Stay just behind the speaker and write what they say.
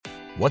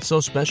What's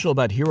so special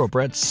about Hero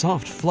Bread's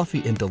soft,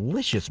 fluffy, and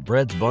delicious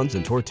breads, buns,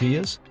 and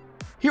tortillas?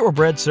 Hero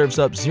Bread serves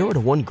up 0 to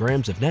 1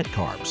 grams of net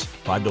carbs,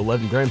 5 to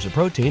 11 grams of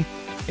protein,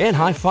 and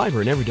high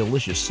fiber in every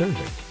delicious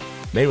serving.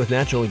 Made with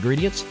natural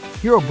ingredients,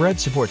 Hero Bread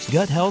supports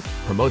gut health,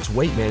 promotes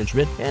weight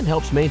management, and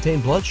helps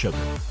maintain blood sugar.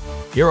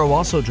 Hero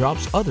also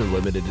drops other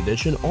limited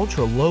edition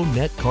ultra-low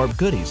net carb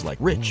goodies like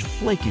rich,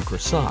 flaky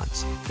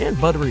croissants and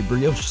buttery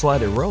brioche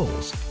slider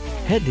rolls.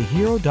 Head to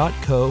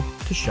hero.co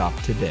to shop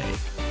today.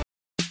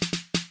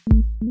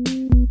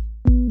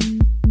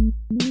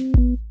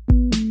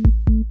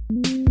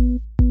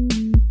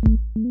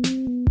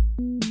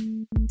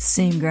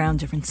 Same ground,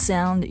 different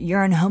sound.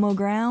 You're on Homo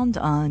Ground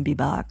on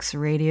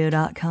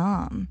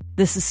beboxradio.com.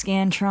 This is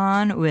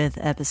Scantron with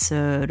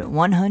episode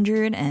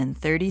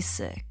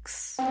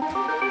 136.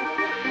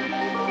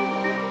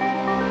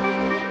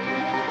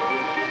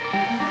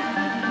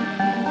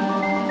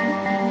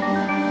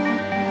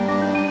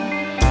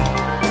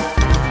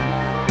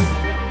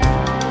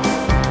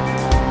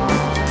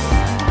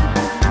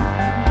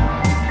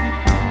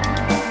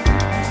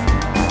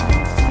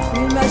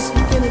 We must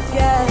begin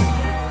again.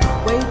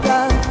 Wake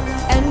up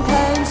and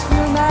cleanse.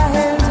 Feel my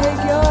hand,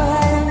 take your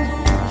hand.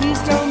 Please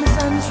don't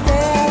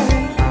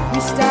misunderstand. We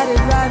started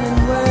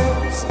rhyming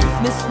words,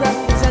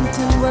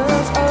 misrepresenting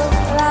words. Oh,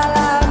 la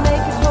la,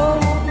 make it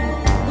whole.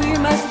 We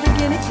must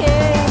begin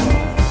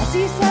again. I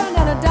see you staring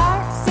down a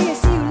dark sea. I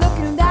see you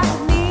looking back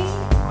at me.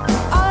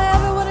 All I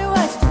ever wanted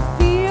was to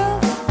feel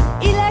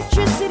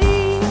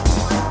electricity.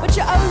 But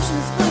your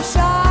ocean's full of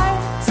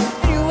sharks,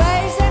 and your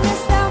waves, they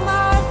miss their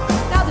mark.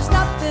 Now there's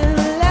nothing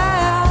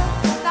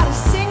left, not a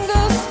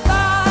single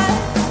spot.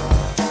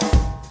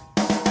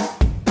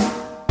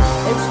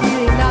 It's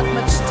really not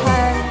much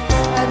time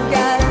I've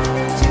got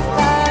to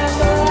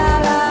find all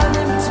that I'm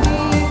in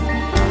between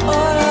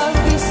all of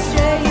these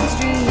strange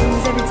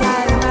dreams. Every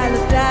time I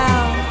look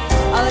down,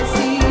 all I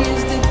see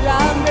is the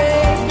ground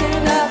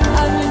breaking up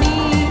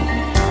underneath.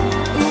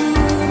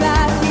 Ooh,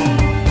 my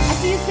feet. I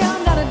see you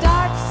sailing down a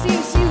dark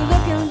sea. See you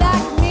looking back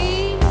at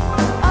me.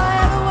 All I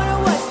ever wanted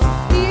was to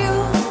feel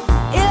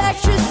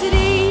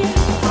electricity.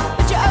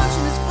 But your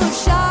ocean is full of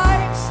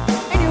sharks,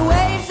 and your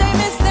waves, they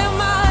miss their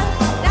mark.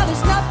 Now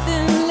there's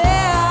nothing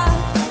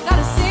left, not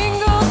a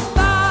single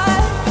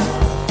spot.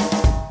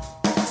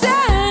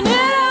 Turn it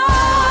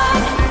on,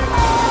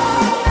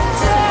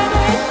 turn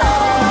it on,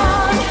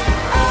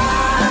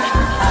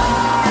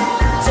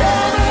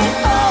 turn it on, turn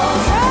it on,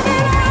 turn it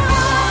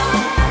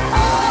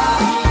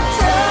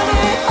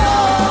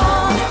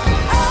on.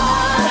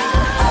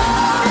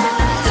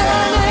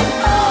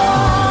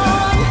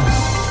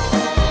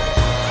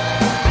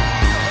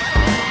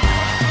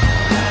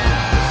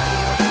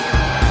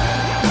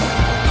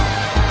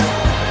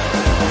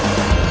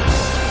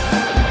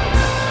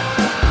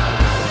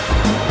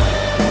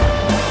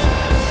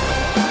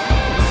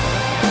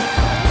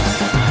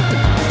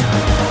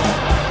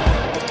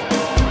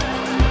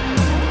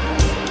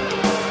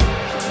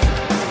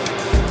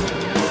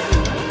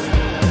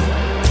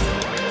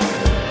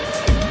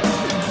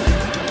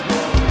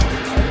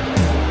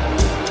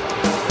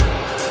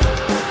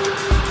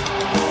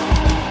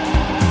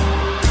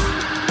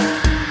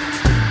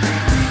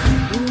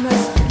 We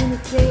must begin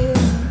again.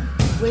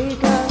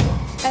 Wake up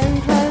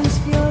and cleanse.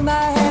 Feel my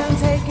hand,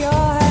 take your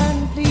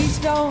hand. Please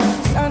don't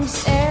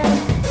misunderstand.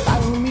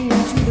 Follow me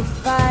into the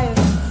fire.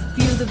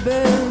 Feel the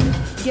burn.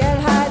 Get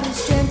high.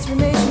 This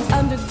transformation's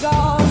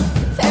undergone.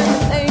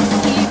 Everything to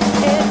keep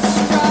it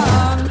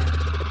strong.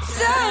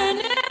 Turn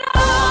it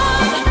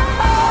on, turn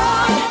it on,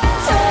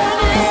 turn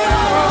it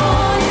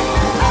on,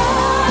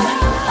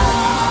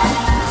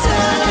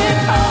 turn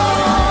it on.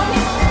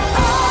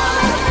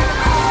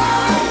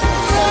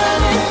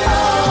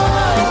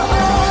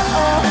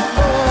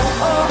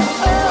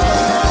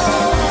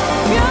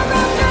 You're my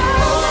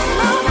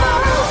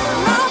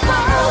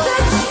pulse,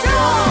 it's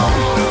strong.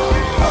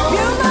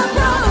 Feel my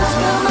pulse,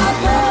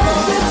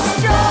 it's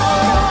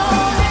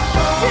strong.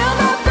 Feel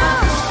my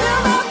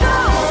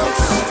pulse,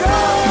 it's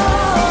strong.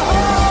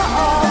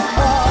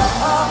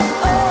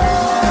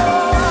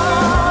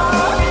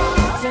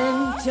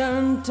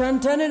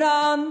 Turn it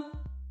on.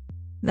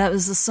 That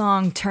was the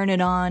song Turn It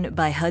On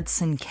by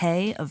Hudson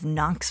K of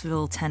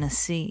Knoxville,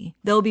 Tennessee.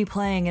 They'll be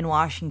playing in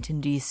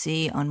Washington,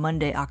 D.C. on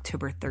Monday,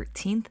 October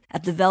 13th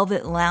at the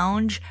Velvet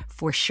Lounge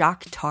for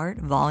Shock Tart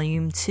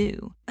Volume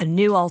 2, a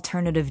new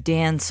alternative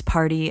dance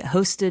party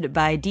hosted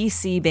by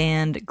D.C.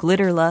 band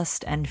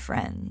Glitterlust and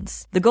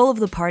Friends. The goal of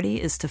the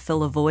party is to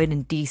fill a void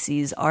in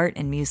D.C.'s art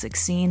and music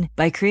scene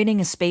by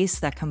creating a space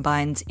that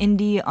combines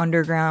indie,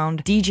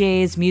 underground,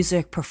 DJs,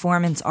 music,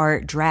 performance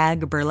art,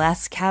 drag,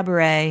 burlesque,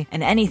 cabaret,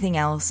 and anything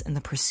else in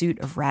the pursuit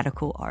of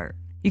radical art.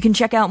 You can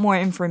check out more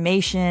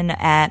information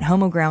at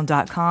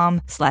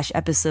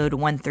homoground.com/episode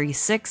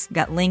 136.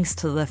 Got links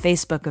to the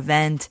Facebook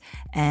event,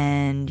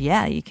 and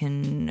yeah, you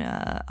can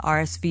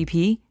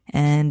RSVP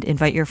and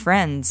invite your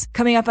friends.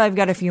 Coming up, I've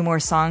got a few more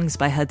songs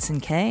by Hudson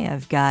K.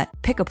 I've got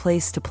Pick a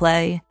Place to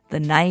Play, The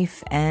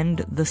Knife,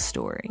 and The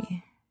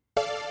Story.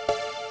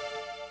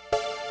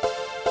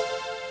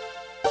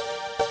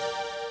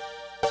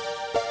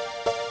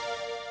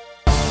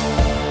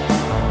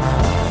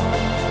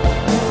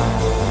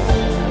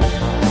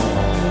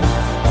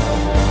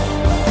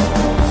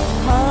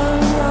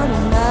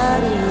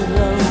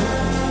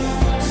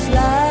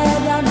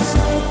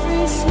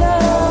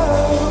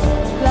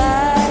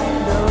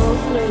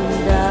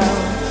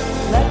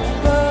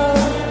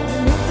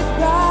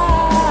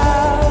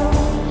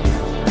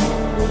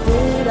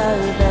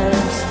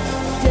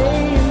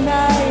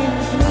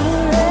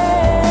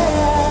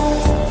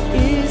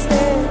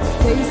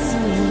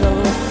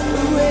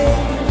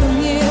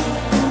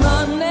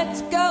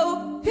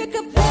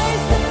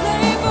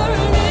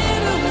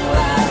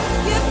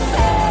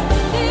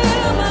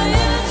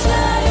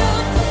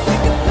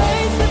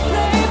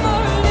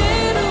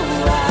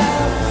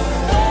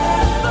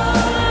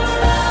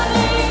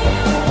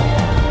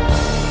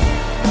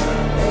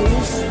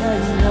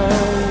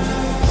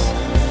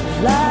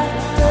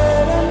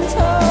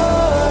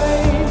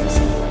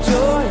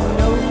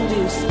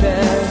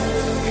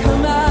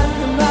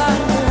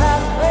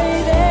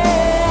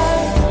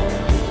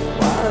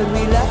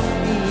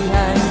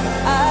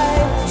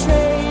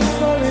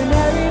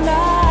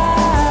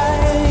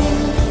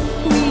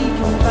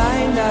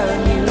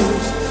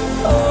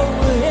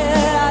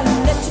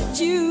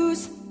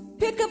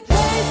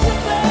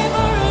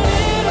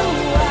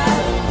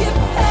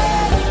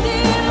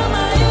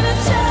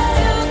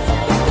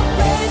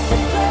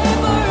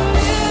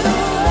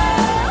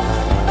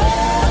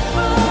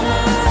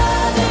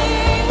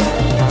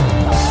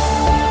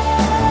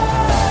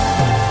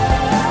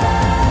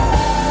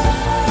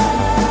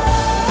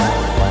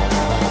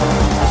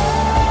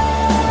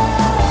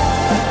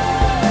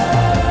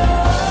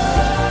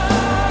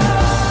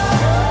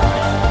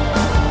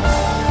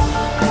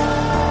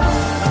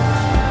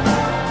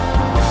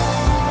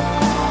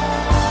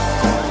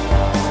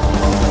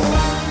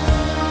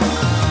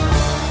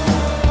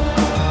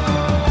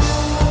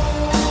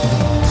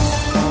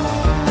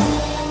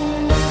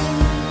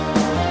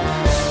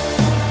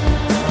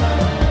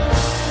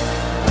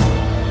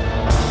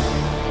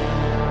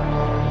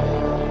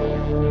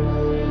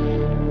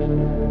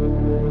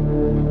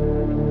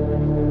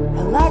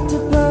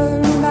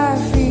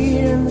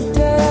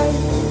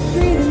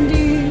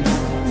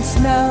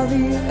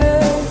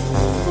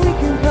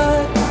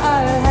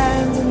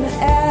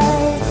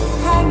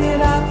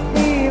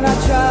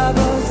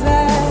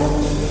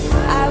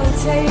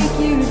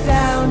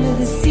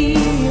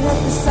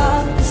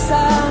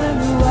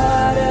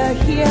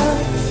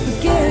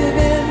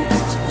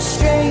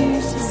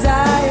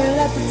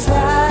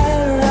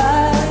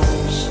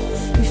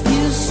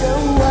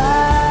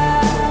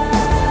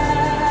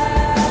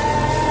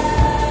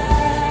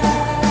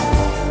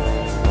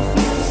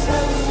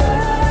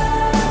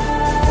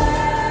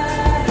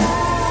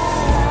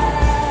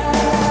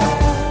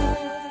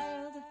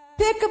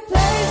 Pick a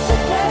place to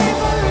play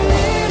for a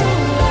little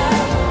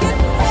while. Get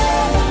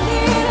all the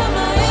need of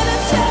my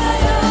inner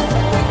child.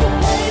 Pick a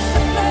place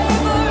to play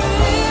for a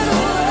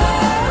little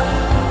while.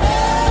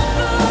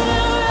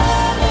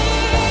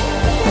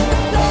 Pick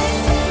a place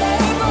to play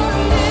for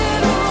a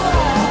little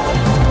while.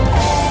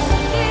 All the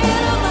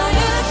need of my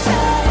inner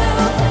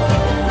child.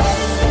 Pick a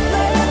place to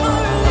play for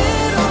a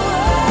little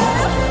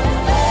while.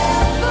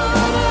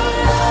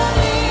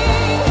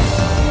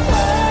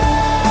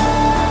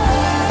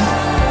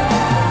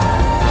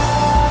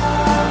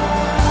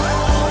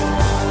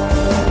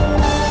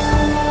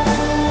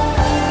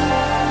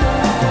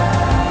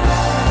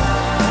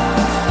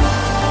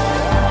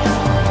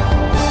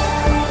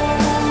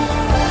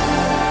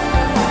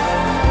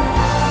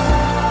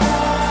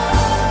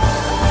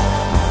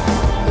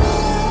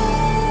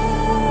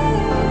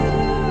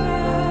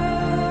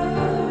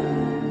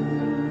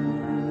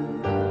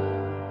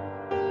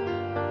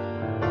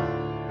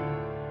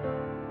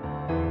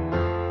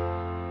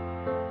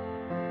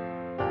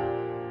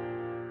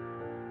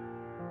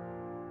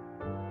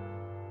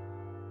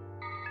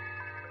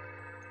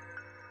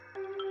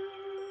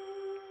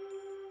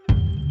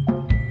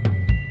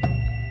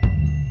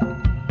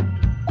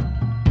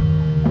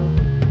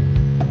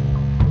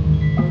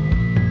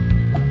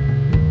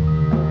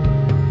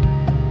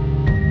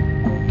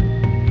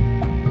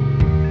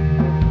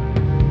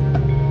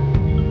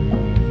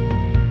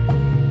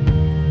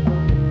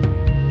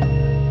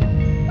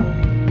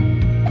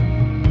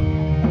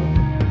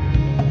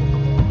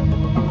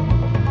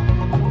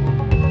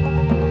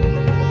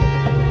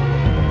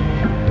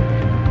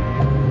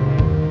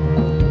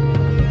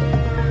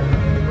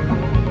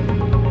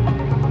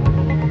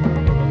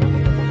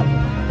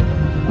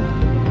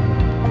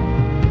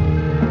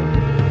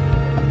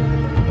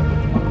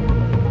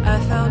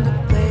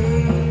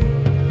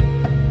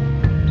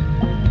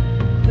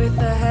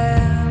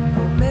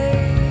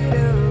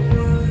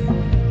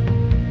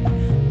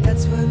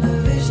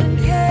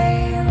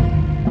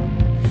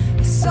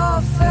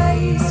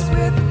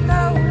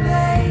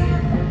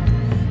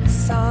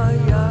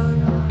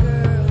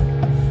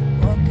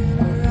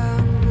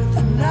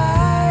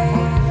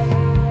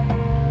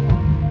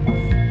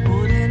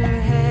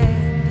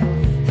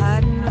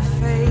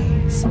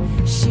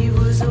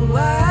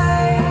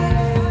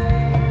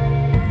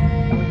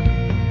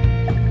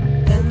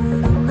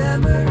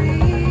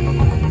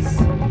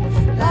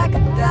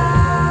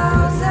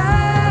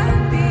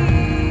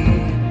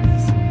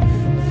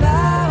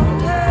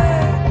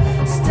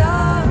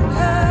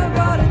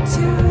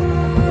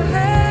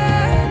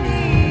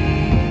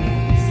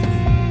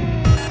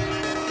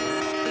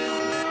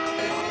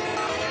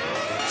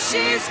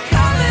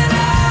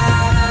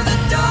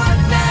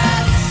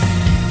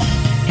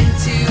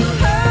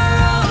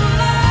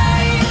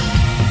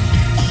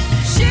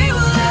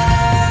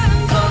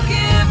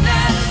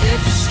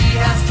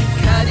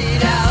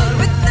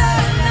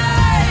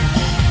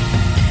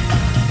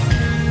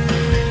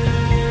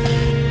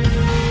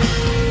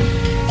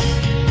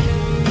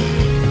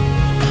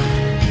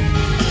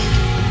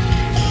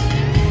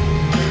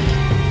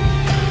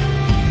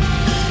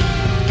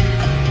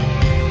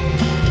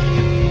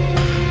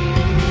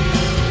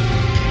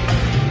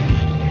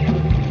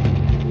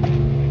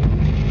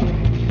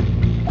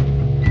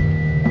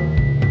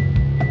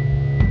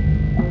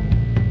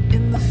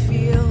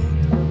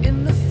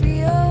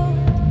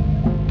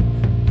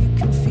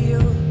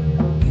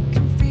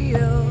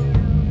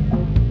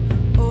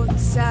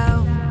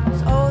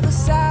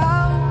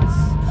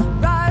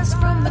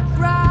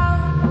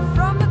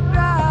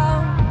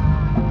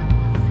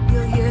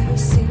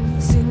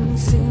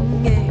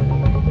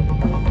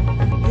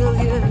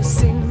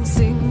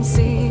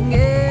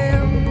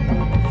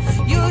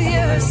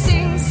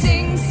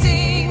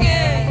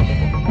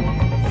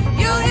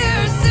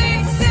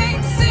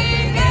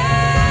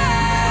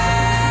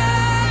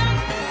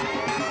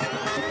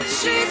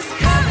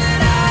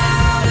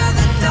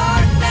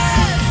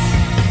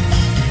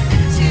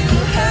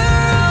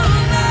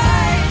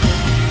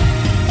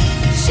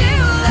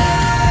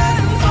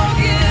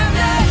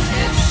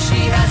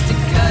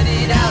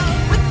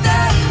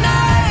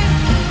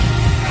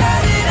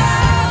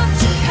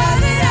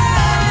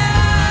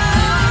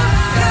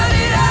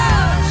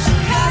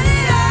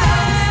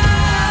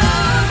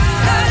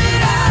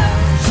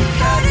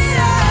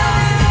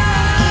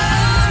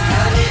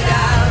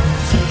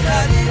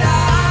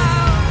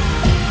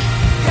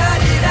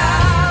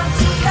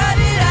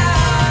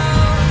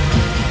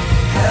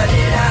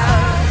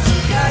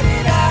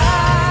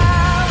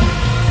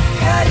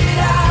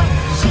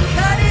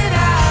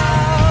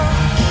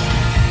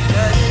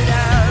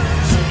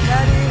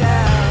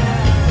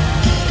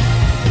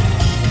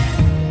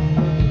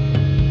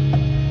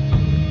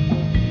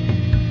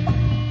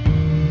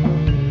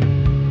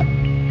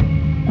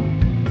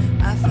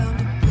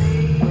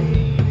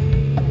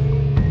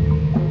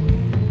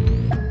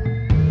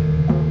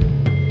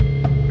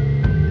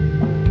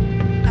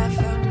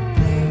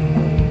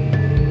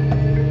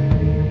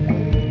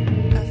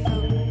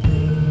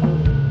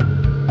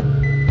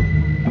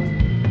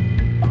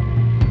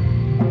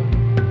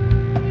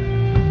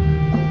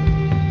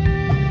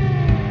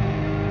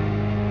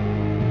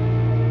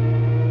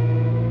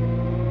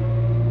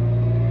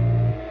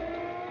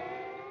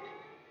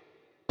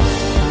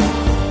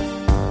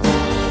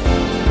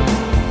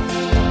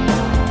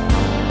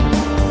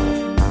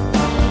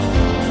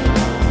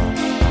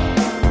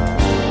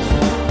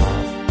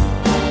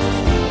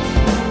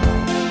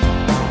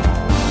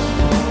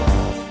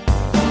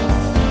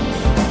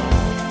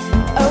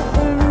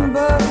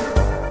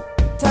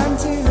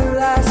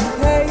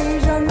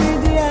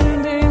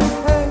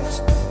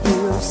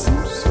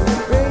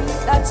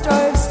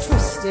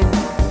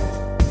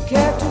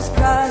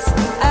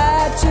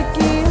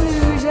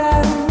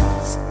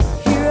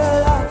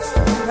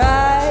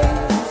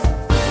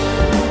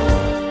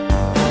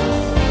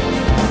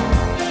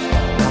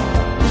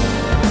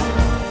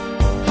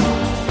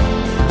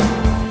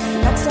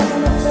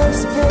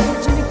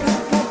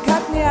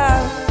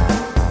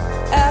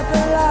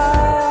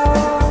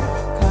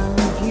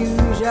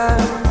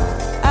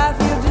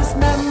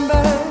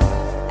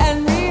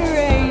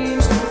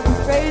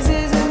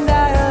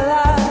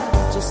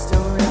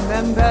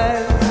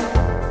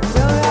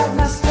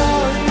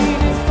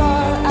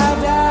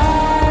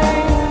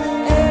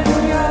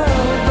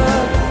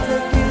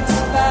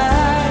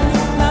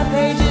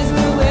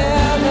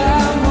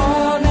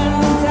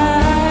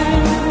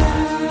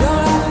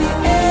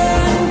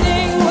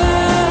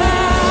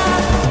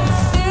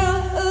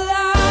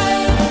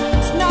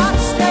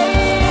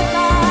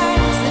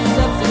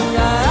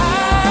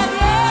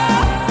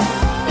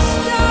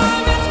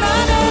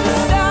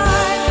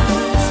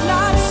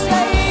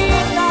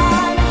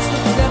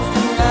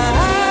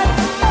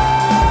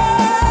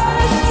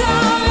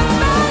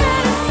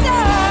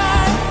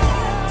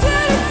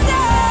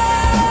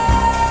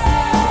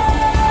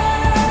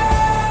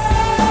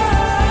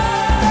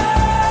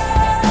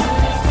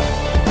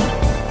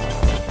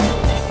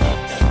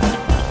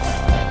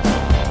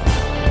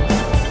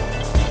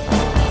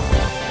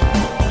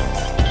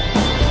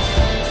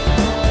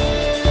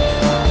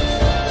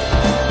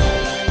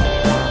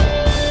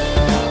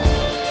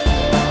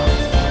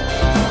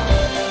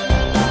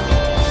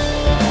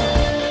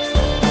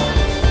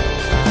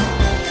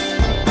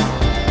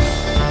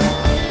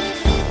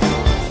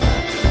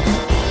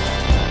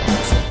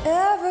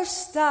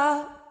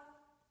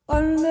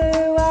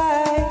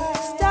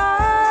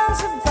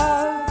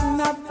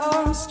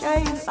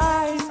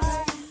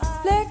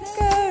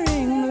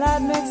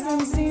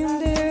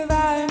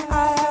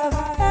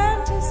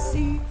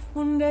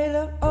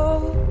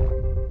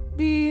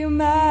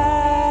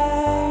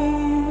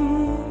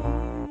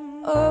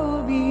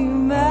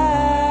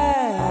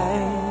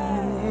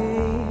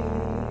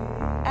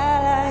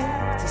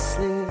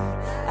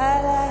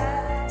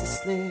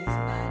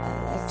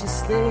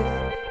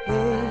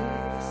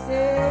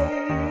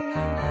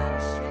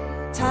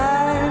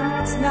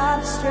 It's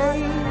not a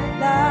straight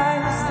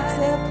line, it's the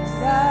flip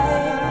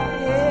right.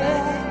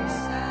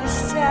 Yeah,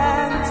 this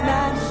time it's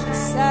mine to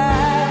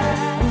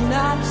decide.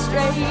 Not a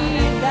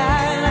straight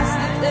line, it's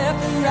the flip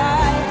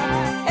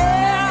right.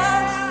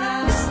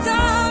 Yeah, this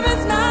time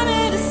it's mine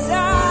to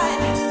decide.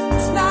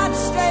 It's not a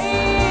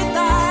straight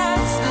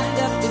line, it's the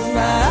left and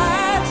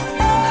right.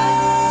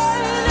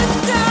 Yeah, this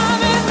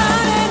time it's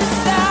mine to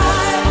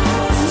decide.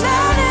 It's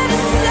mine to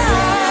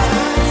decide.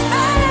 It's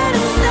mine to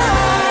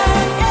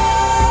decide.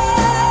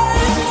 Yeah,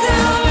 this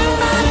time it's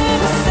mine to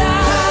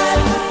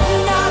decide.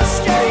 Not a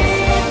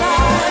straight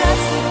line,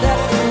 it's the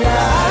left and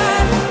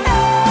right.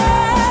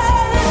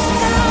 Yeah, this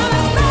time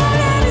it's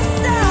mine to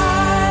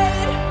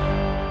decide.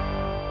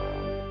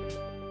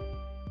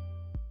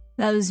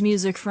 That was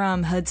music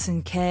from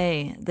Hudson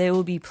K. They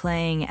will be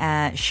playing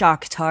at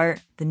Shock Tart,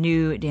 the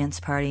new dance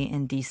party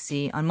in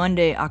DC, on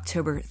Monday,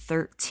 October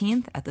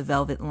 13th at the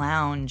Velvet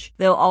Lounge.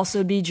 They'll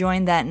also be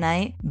joined that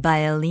night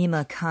by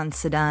Alima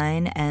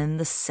Considine and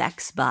the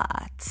Sex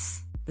Bots.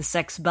 The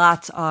Sex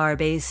Bots are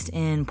based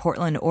in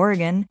Portland,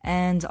 Oregon,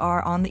 and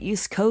are on the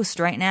East Coast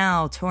right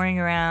now, touring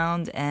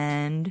around,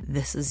 and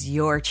this is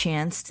your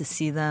chance to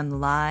see them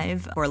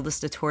live. For a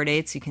list of tour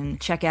dates, you can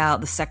check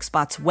out the Sex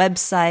Bots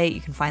website. You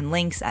can find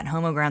links at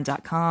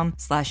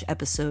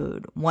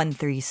homoground.com/episode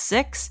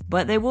 136,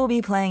 but they will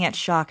be playing at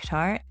Shock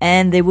Tart,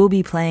 and they will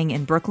be playing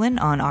in Brooklyn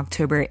on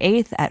October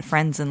 8th at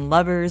Friends and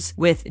Lovers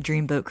with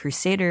Dreamboat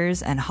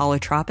Crusaders and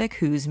Holotropic,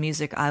 whose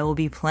music I will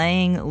be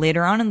playing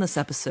later on in this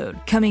episode.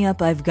 Coming up,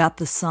 I've got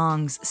the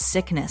songs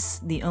Sickness,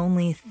 The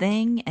Only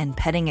Thing, and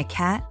Petting a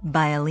Cat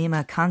by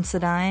Alima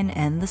Considine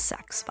and the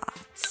Sex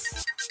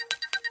Bots.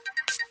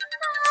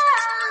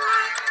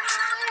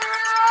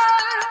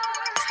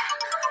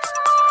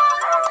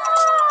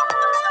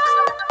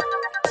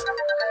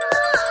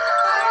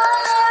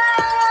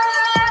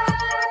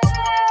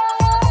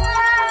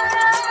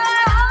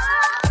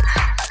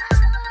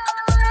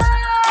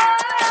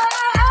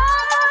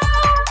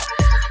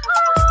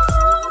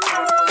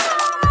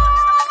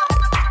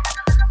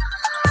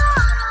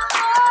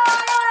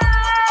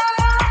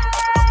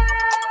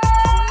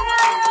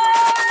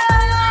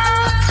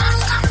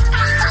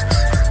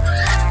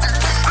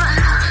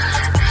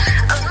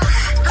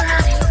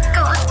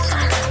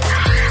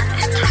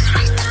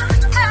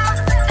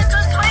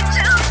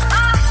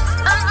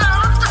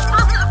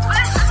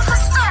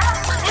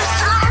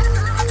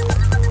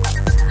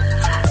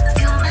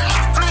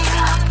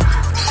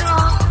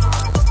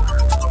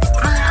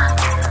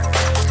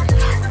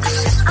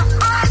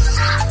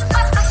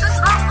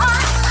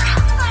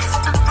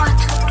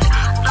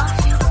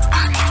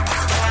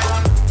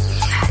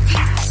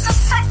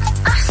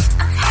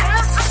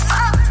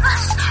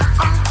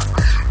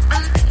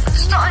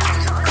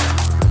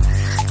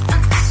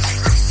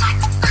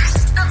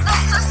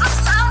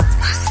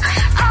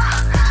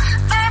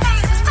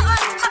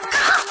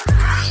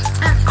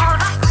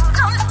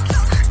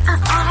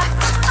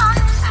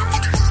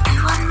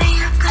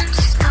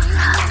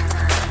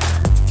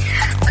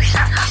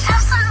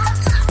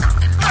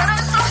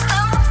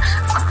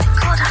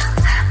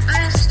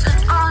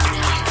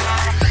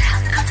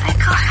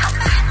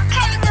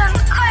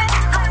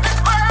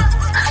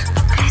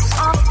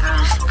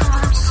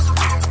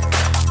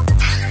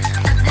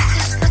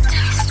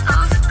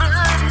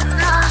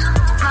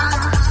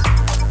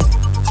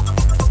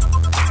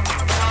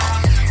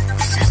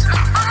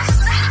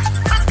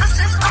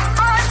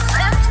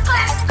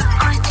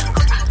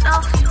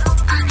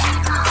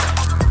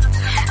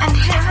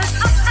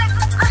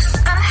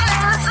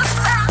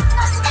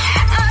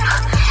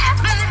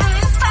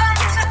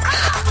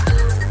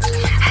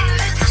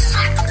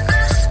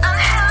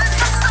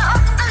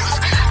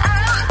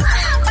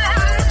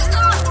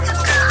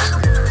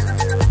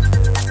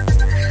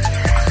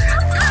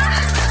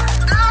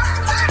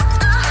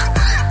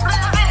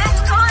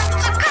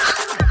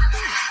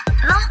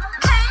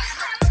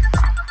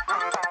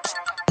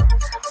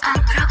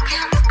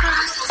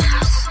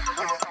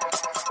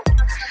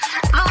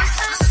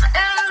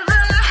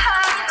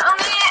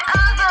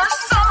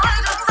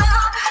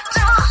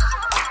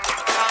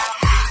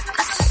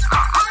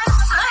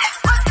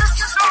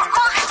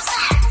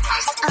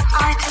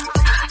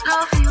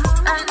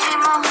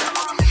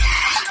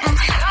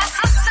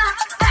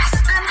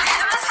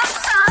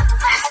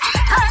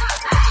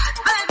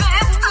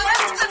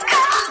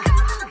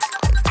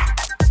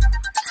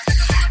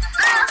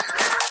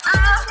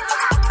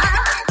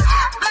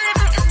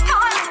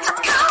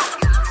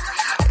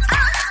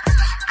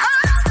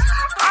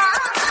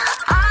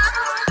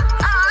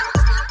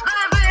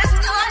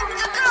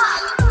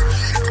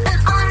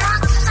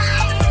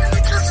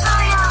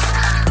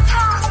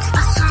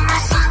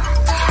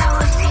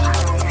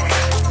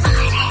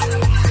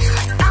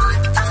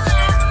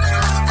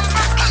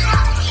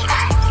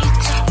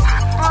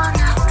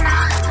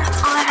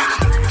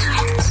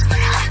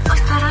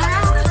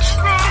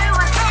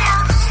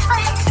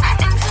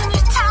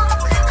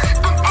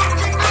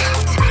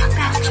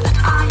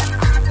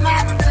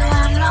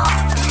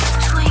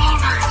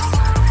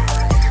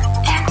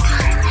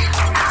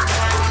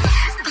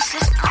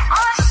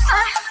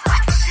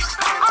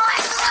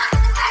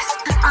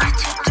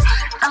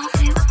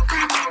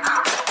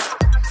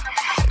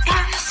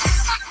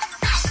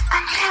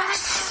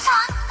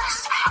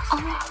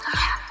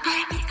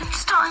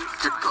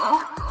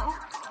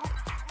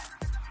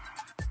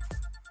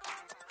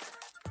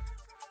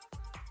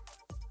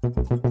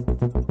 Get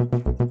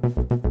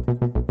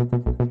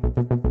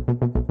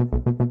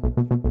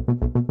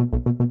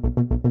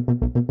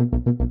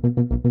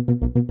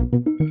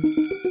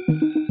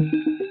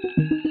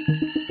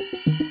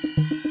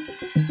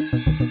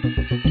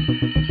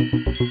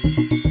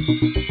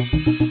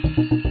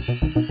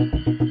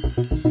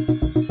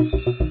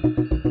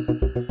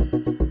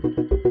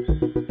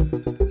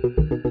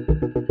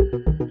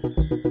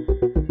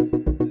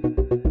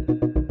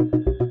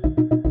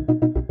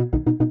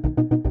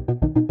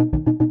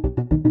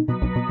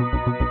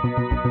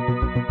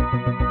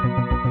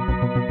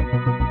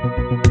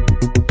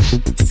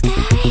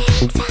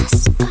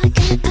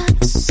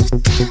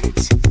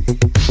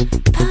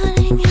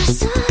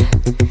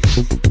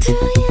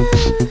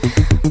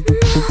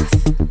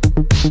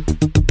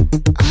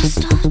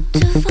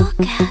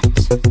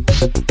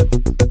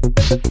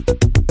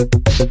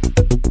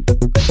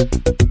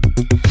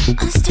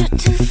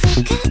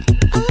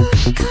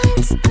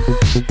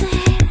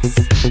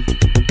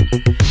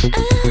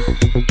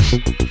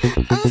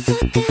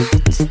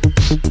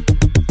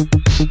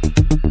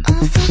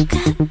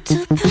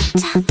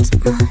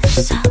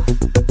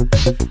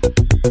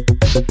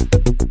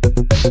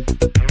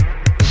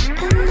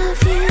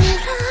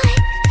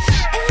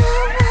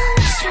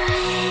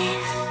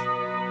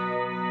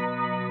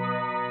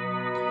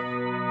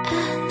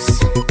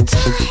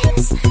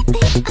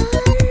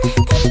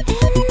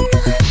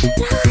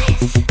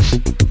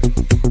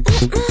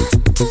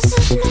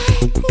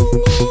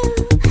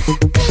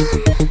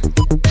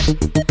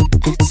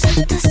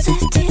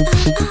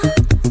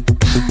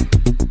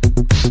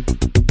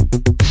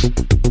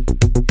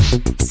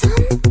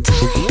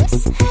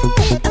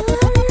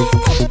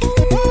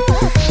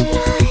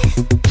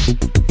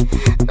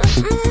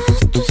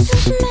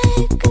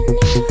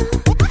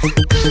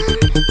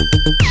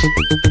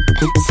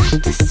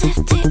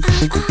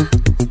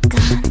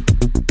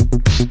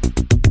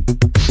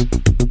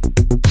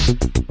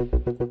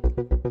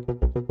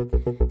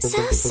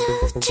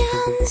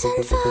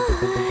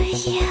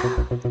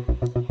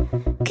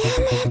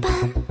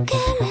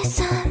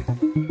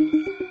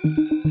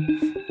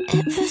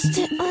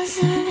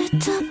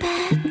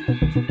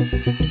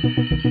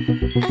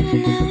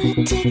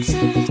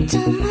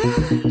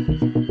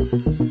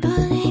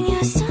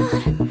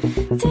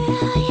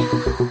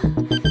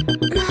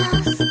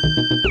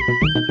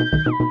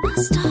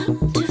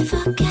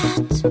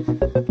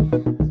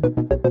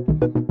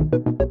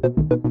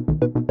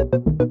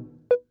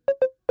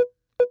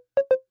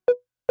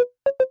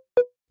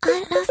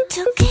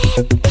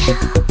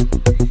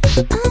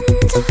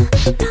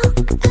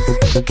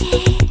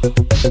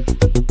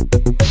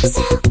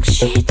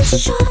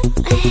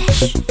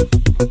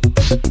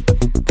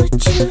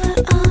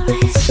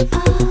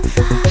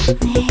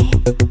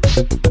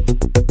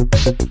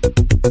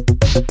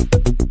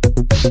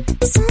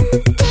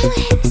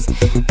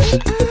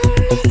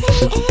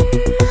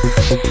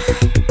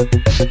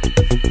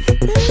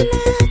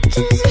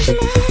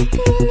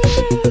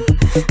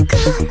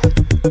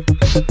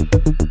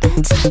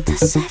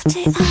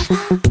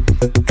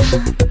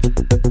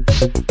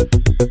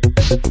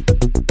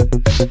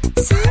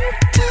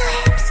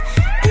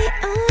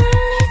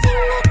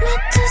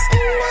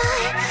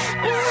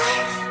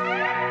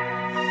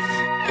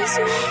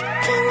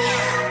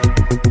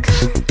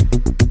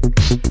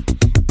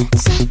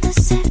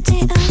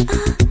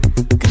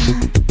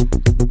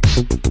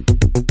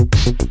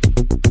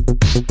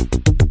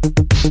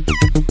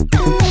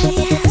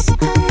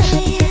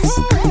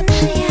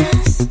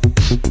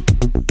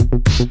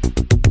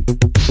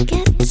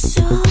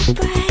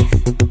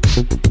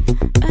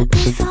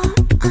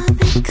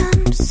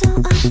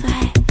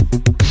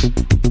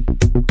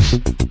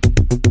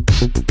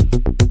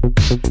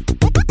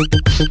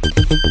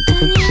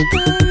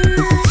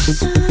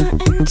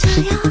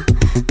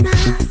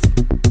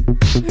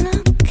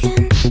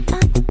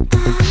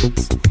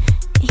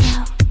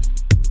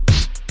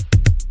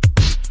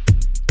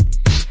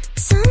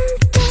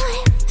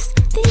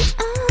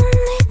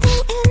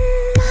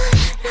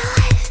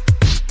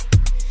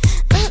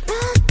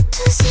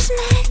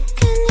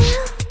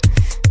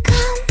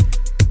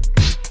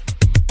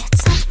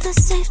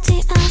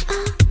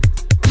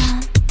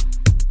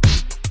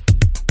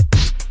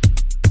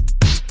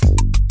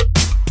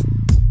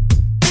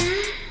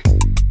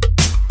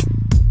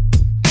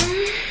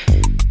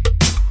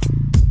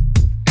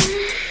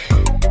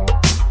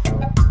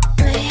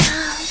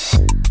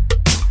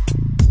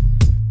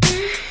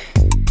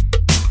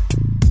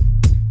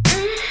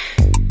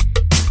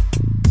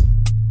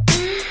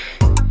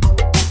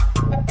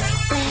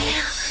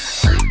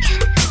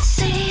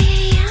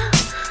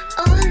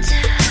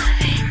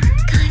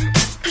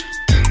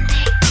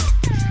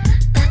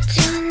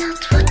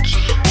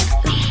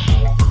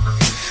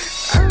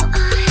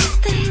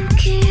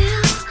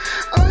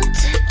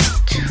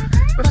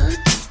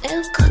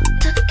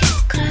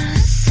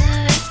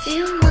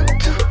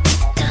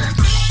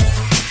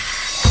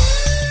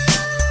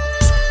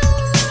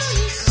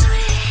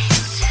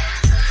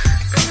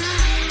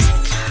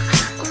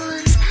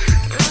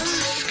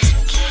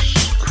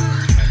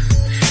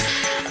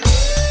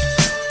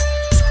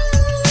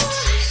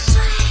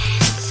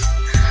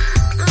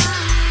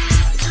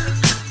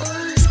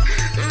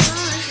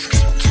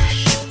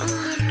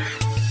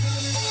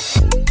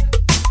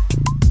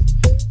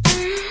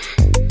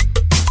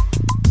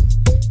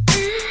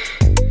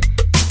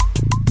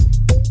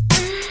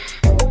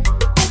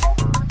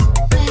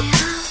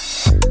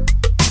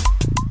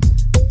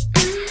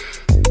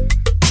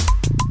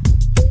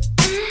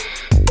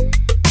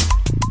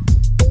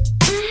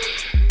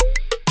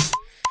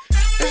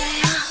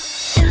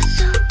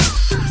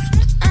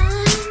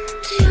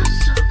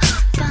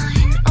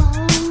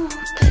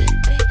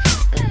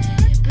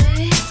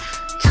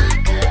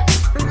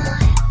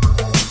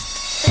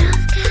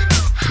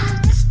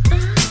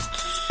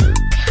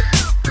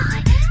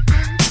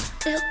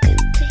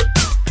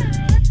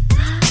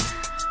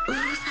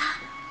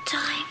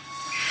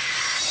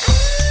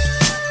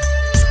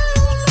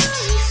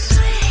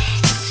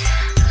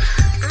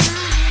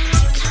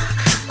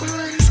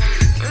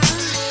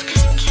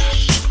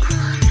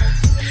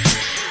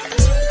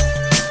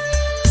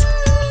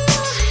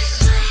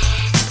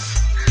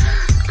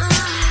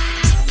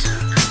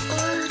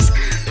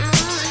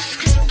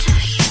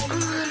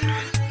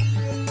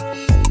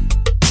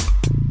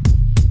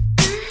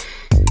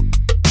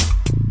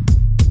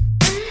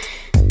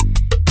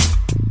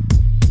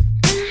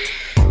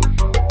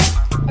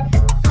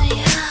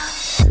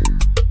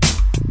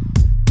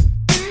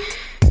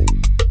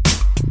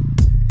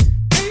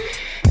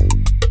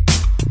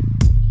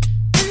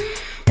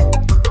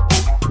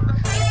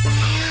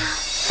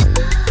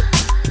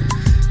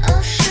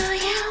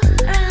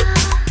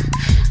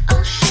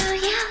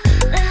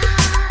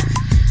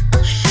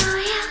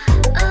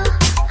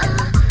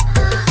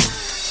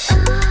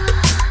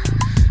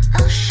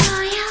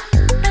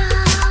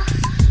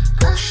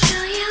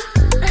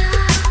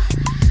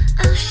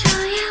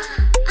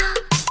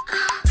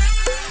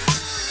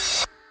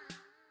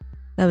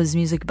was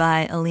music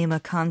by Alima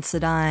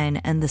Considine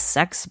and the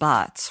Sex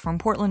Bots from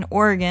Portland,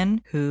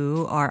 Oregon,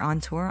 who are on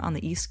tour on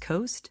the East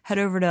Coast. Head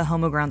over to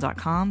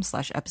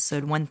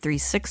homoground.com/episode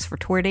 136 for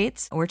tour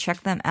dates, or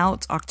check them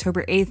out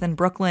October 8th in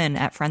Brooklyn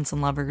at Friends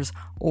and Lovers,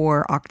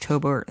 or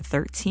October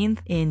 13th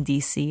in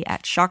DC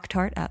at Shock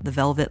Tart at the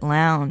Velvet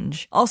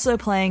Lounge. Also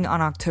playing on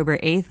October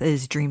 8th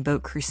is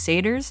Dreamboat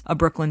Crusaders, a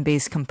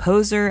Brooklyn-based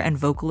composer and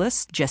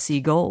vocalist,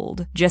 Jesse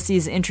Gold. Jesse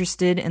is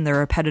interested in the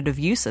repetitive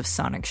use of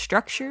sonic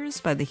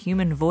structures by the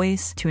human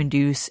voice to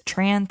induce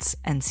trance,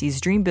 and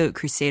sees Dreamboat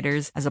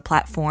Crusaders as a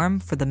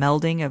platform for the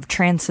melding of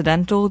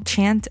transcendental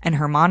chant and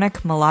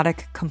harmonic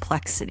melodic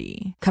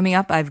complexity. Coming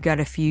up, I've got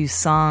a few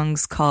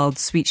songs called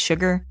Sweet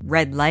Sugar,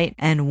 Red Light,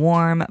 and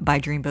Warm by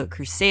Dreamboat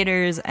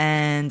Crusaders,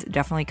 and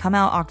definitely come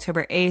out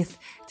October 8th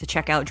to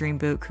check out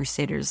Dreamboat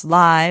Crusaders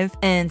live.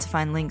 And to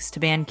find links to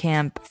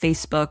Bandcamp,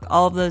 Facebook,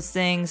 all of those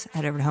things,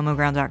 head over to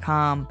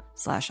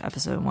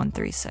homoground.com/episode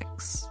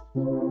 136.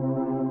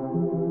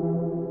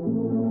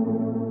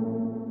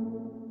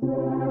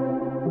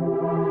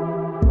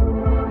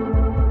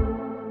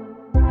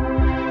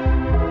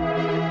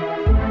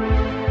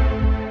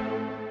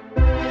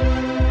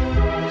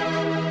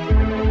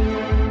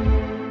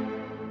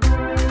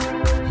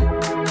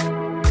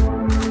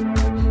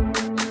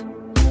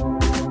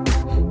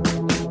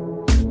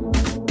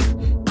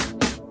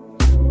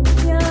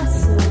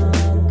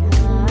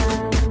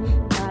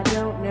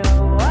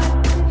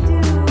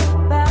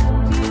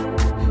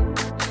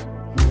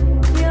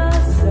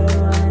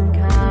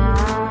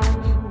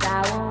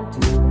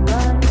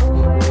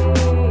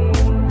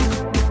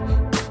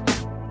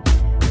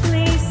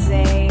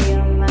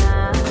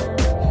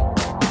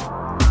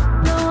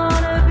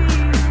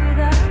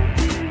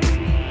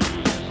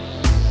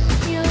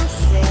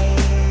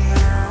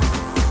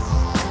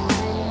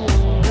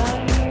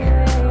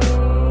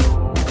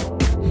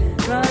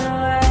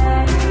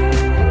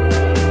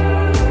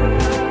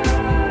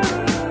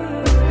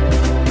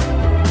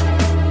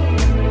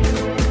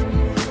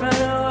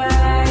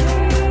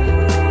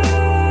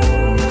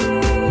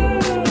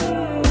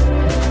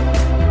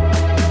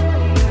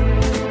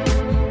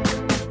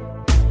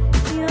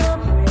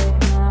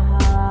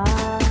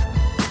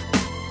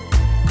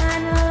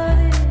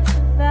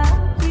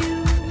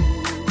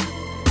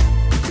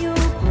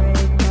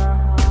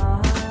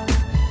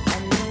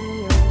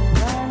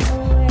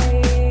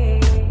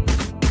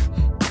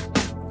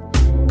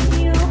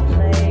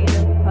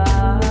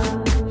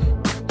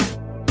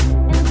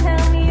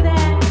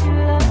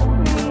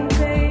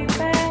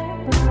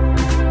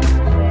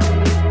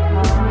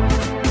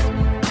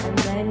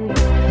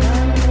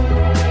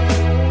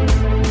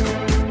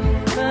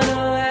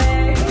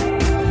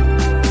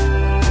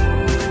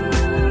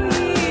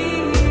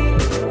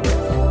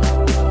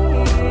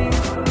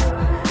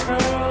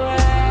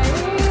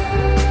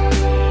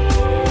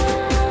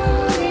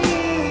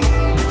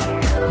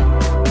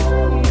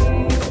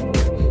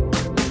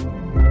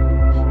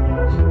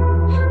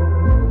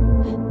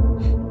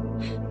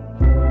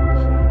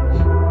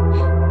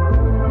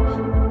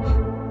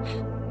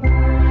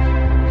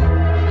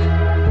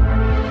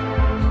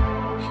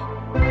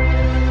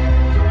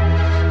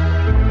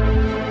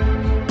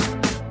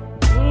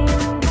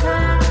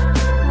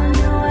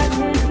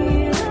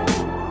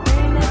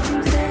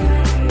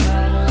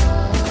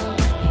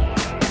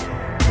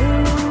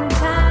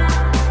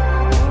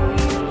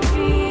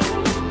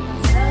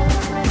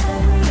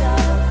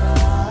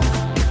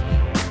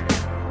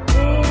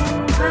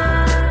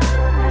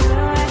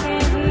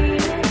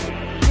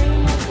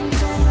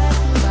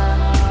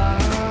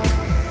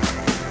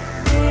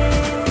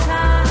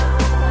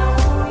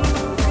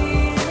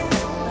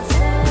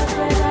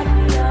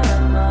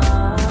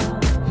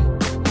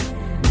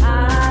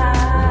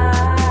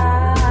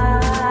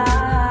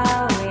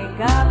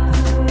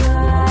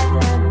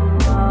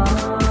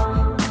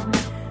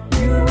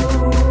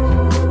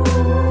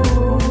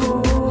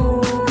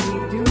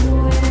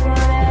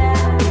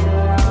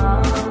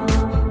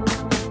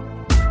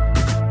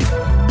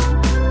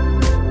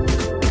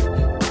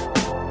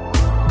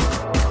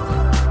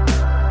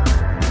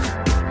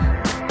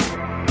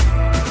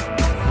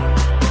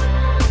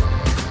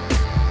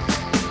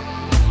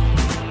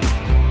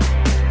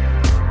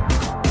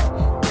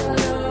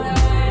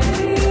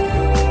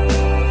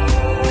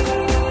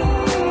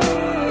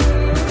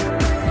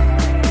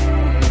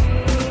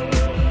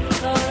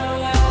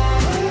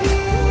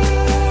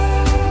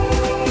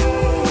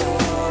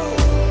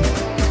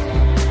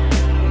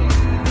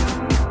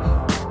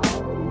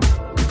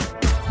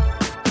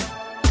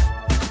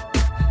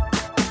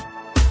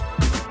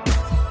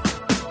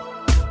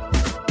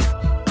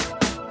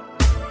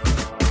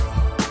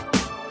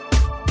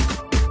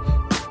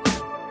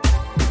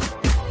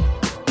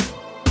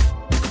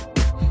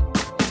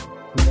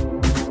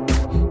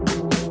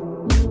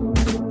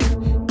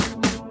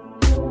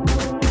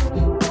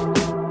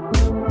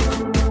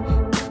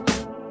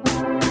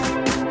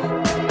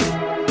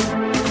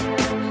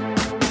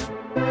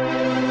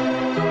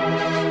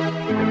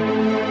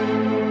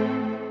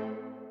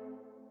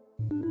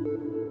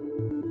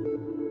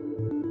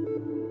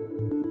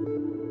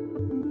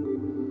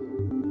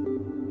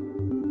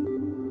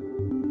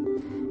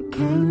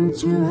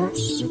 to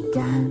us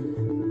again.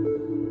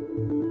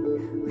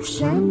 We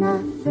say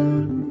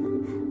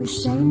nothing, we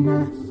say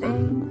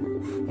nothing.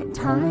 In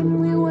time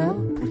we will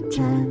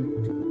pretend.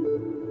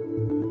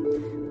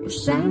 We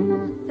say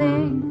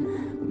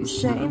nothing, we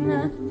say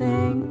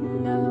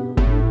nothing. No.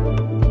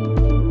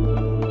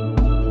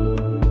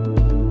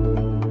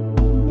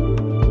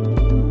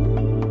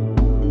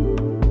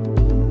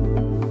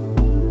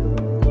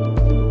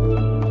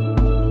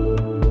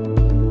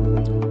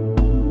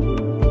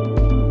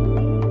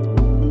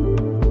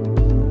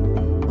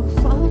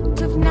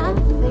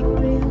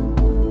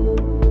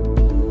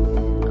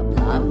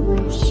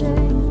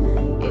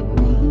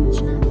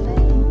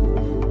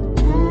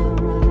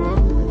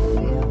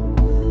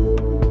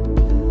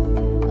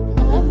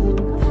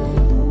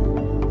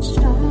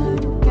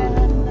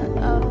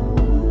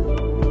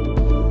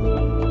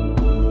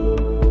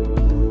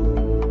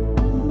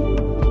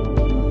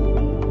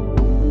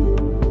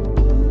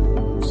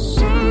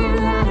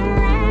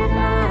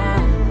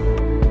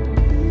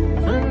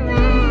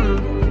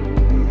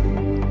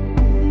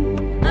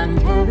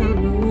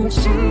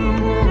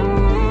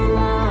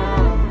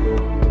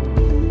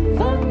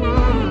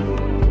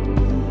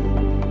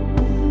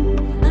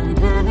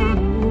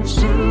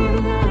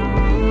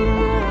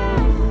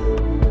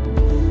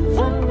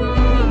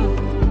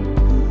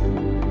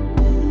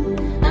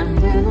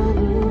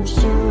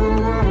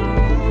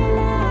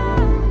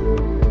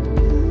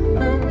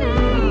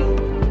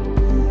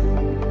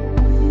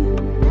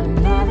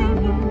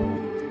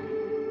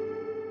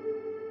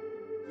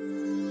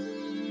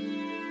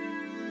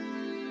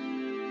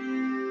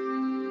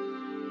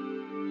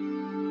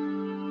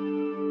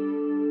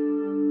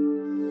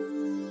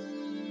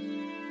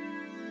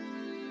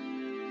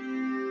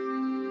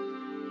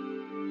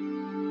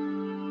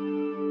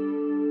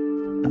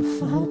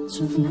 Thoughts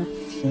of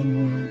nothing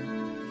real.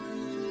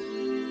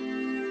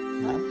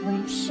 Love we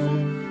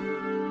sing,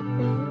 it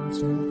means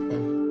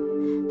nothing.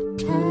 The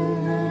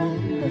terror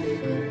and the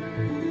fear.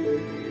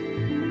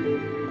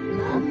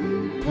 Love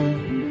and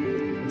pain,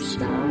 we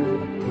start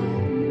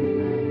again.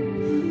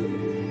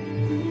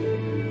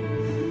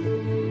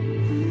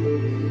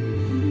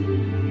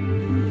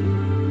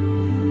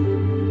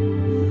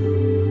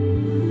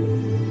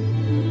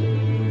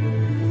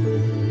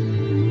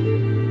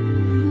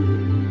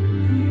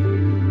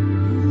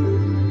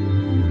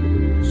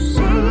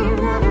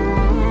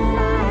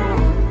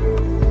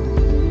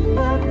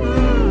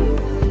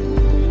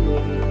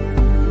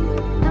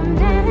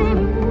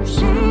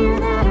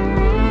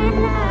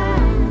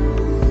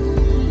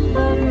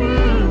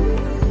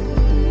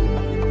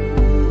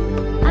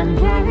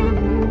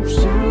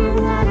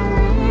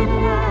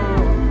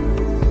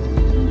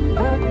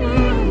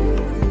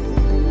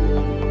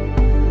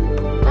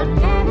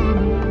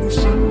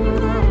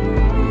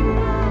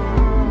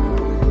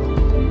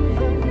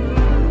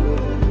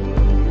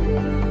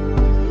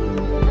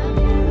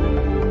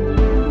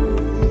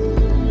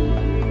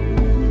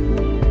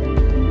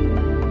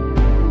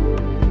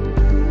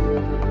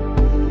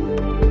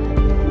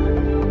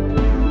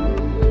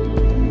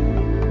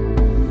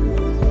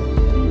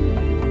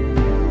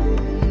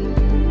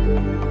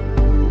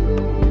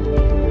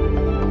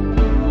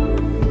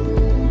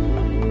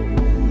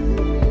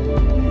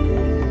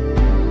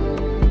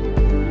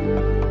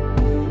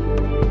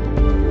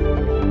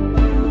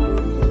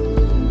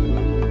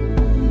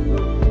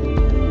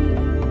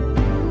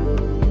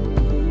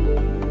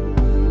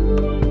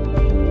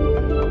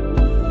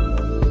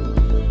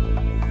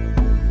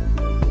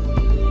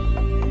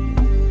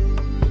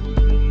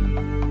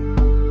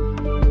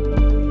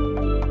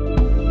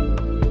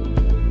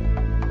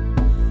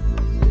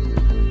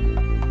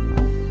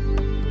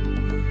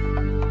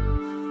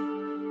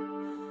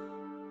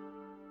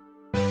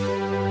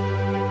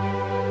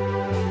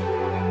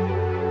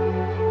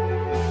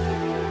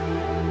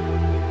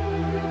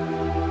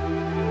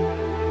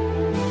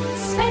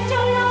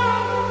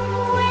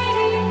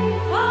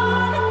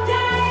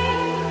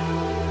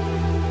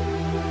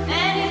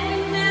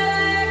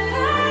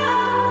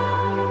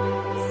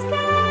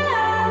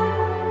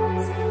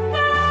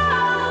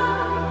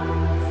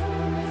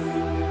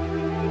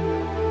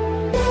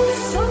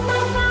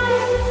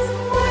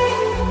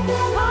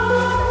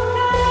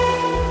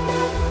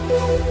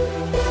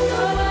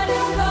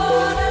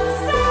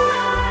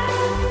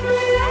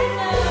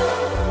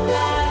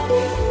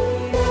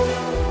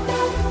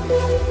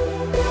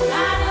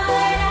 I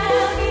know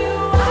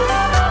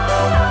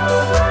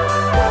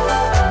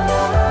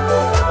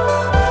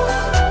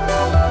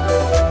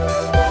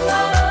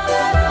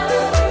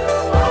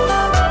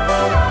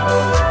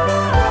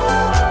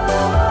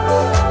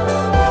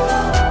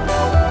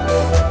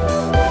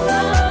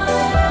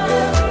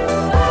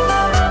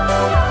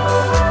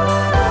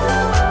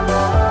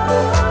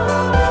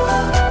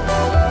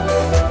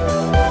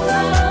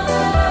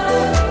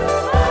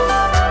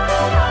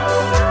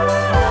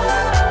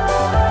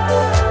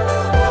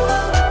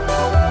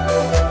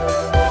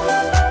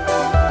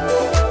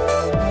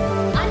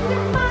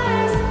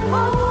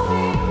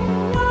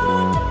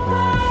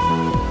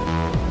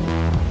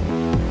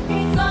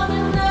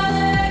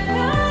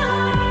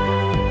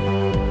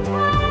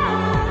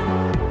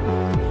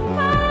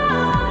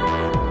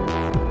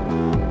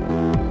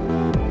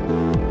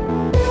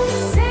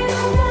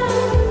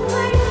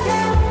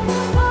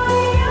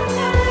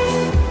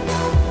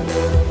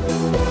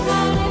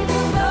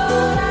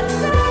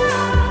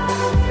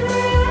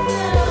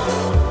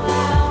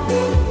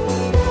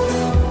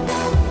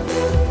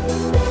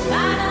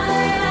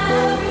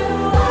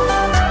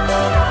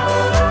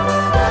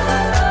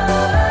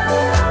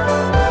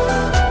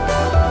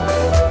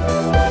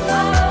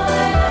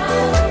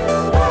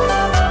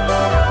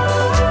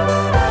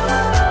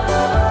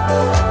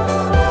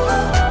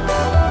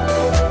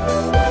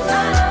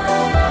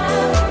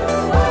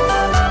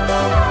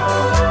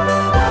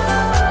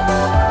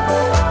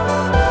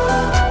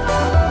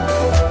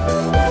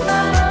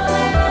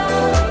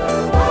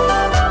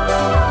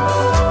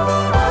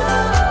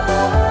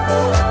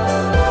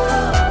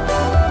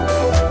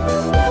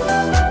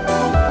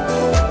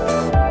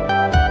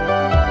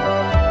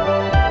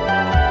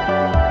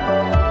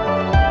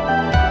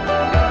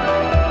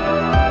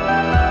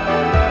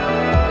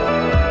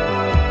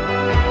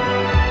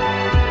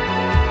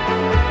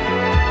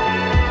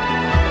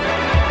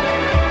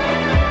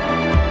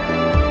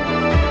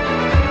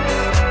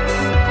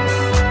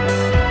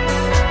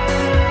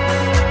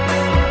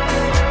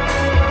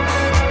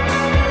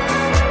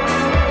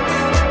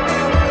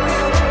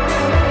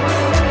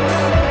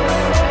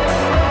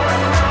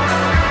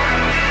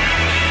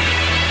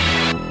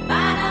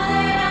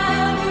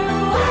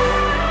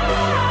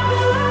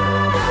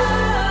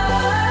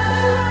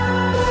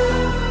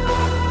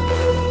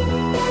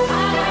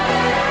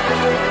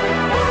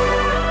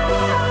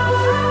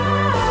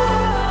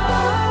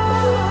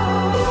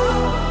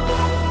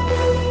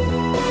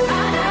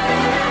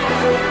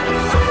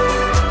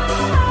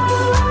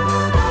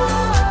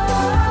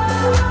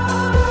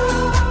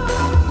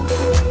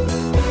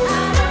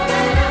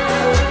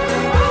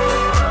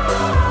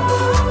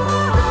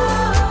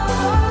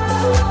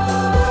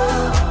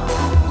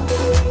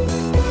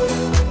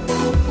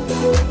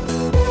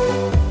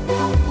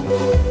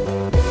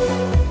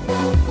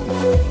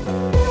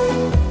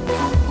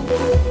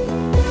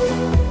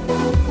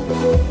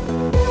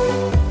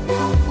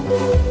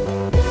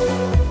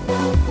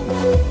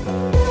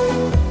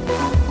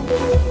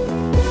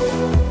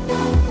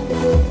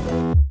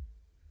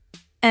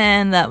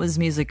was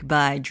music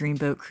by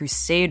Dreamboat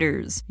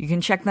Crusaders. You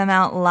can check them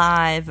out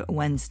live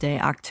Wednesday,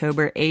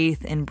 October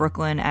 8th in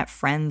Brooklyn at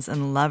Friends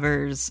and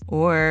Lovers,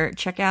 or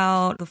check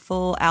out the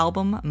full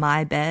album,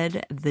 My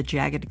Bed, The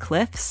Jagged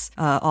Cliffs.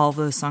 All of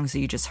those songs that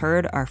you just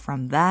heard are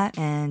from that,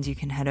 and you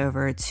can head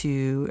over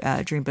to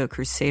Dreamboat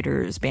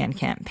Crusaders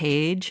Bandcamp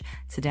page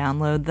to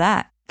download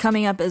that.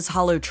 Coming up is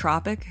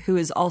Holotropic, who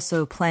is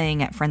also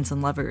playing at Friends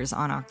and Lovers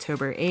on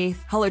October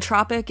 8th.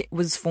 Holotropic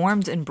was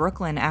formed in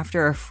Brooklyn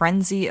after a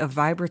frenzy of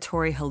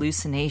vibratory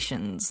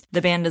hallucinations.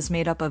 The band is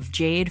made up of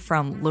Jade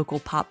from local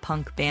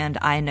pop-punk band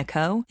I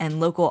Nako and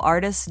local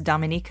artist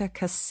Dominica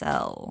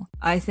Cassell.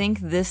 I think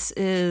this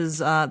is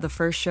the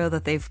first show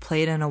that they've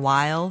played in a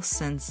while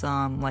since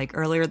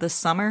earlier this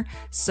summer,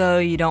 so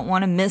you don't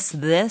want to miss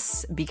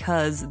this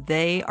because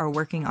they are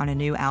working on a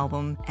new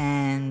album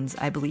and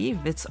I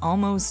believe it's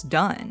almost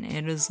done.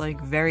 It is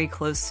very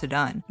close to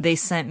done. They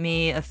sent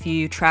me a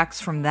few tracks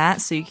from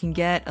that so you can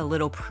get a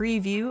little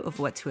preview of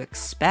what to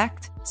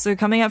expect. So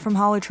coming up from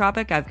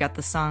Holotropic, I've got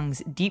the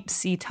songs Deep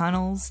Sea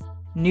Tunnels,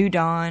 New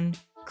Dawn,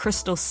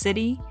 Crystal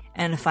City,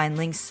 and to find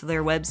links to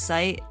their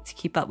website to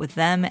keep up with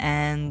them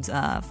and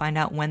find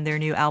out when their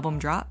new album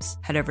drops,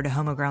 head over to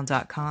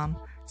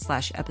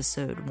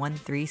homoground.com/episode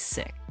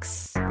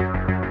 136.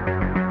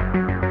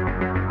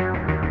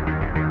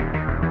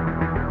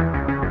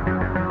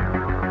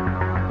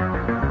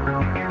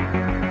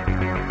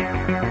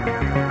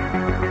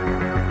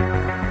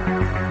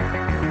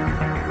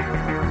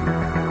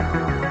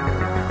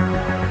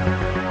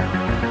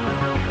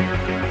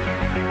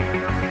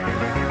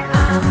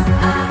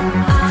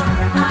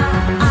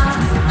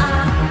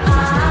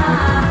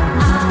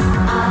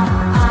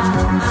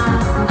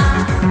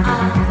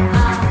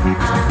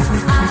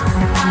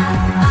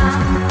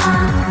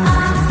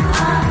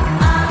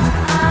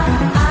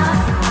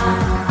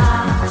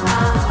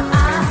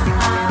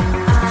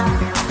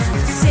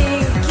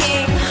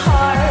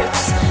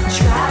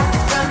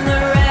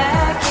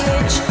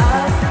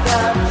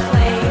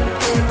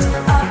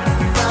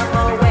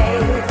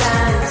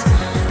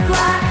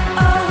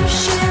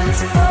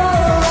 Full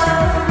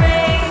of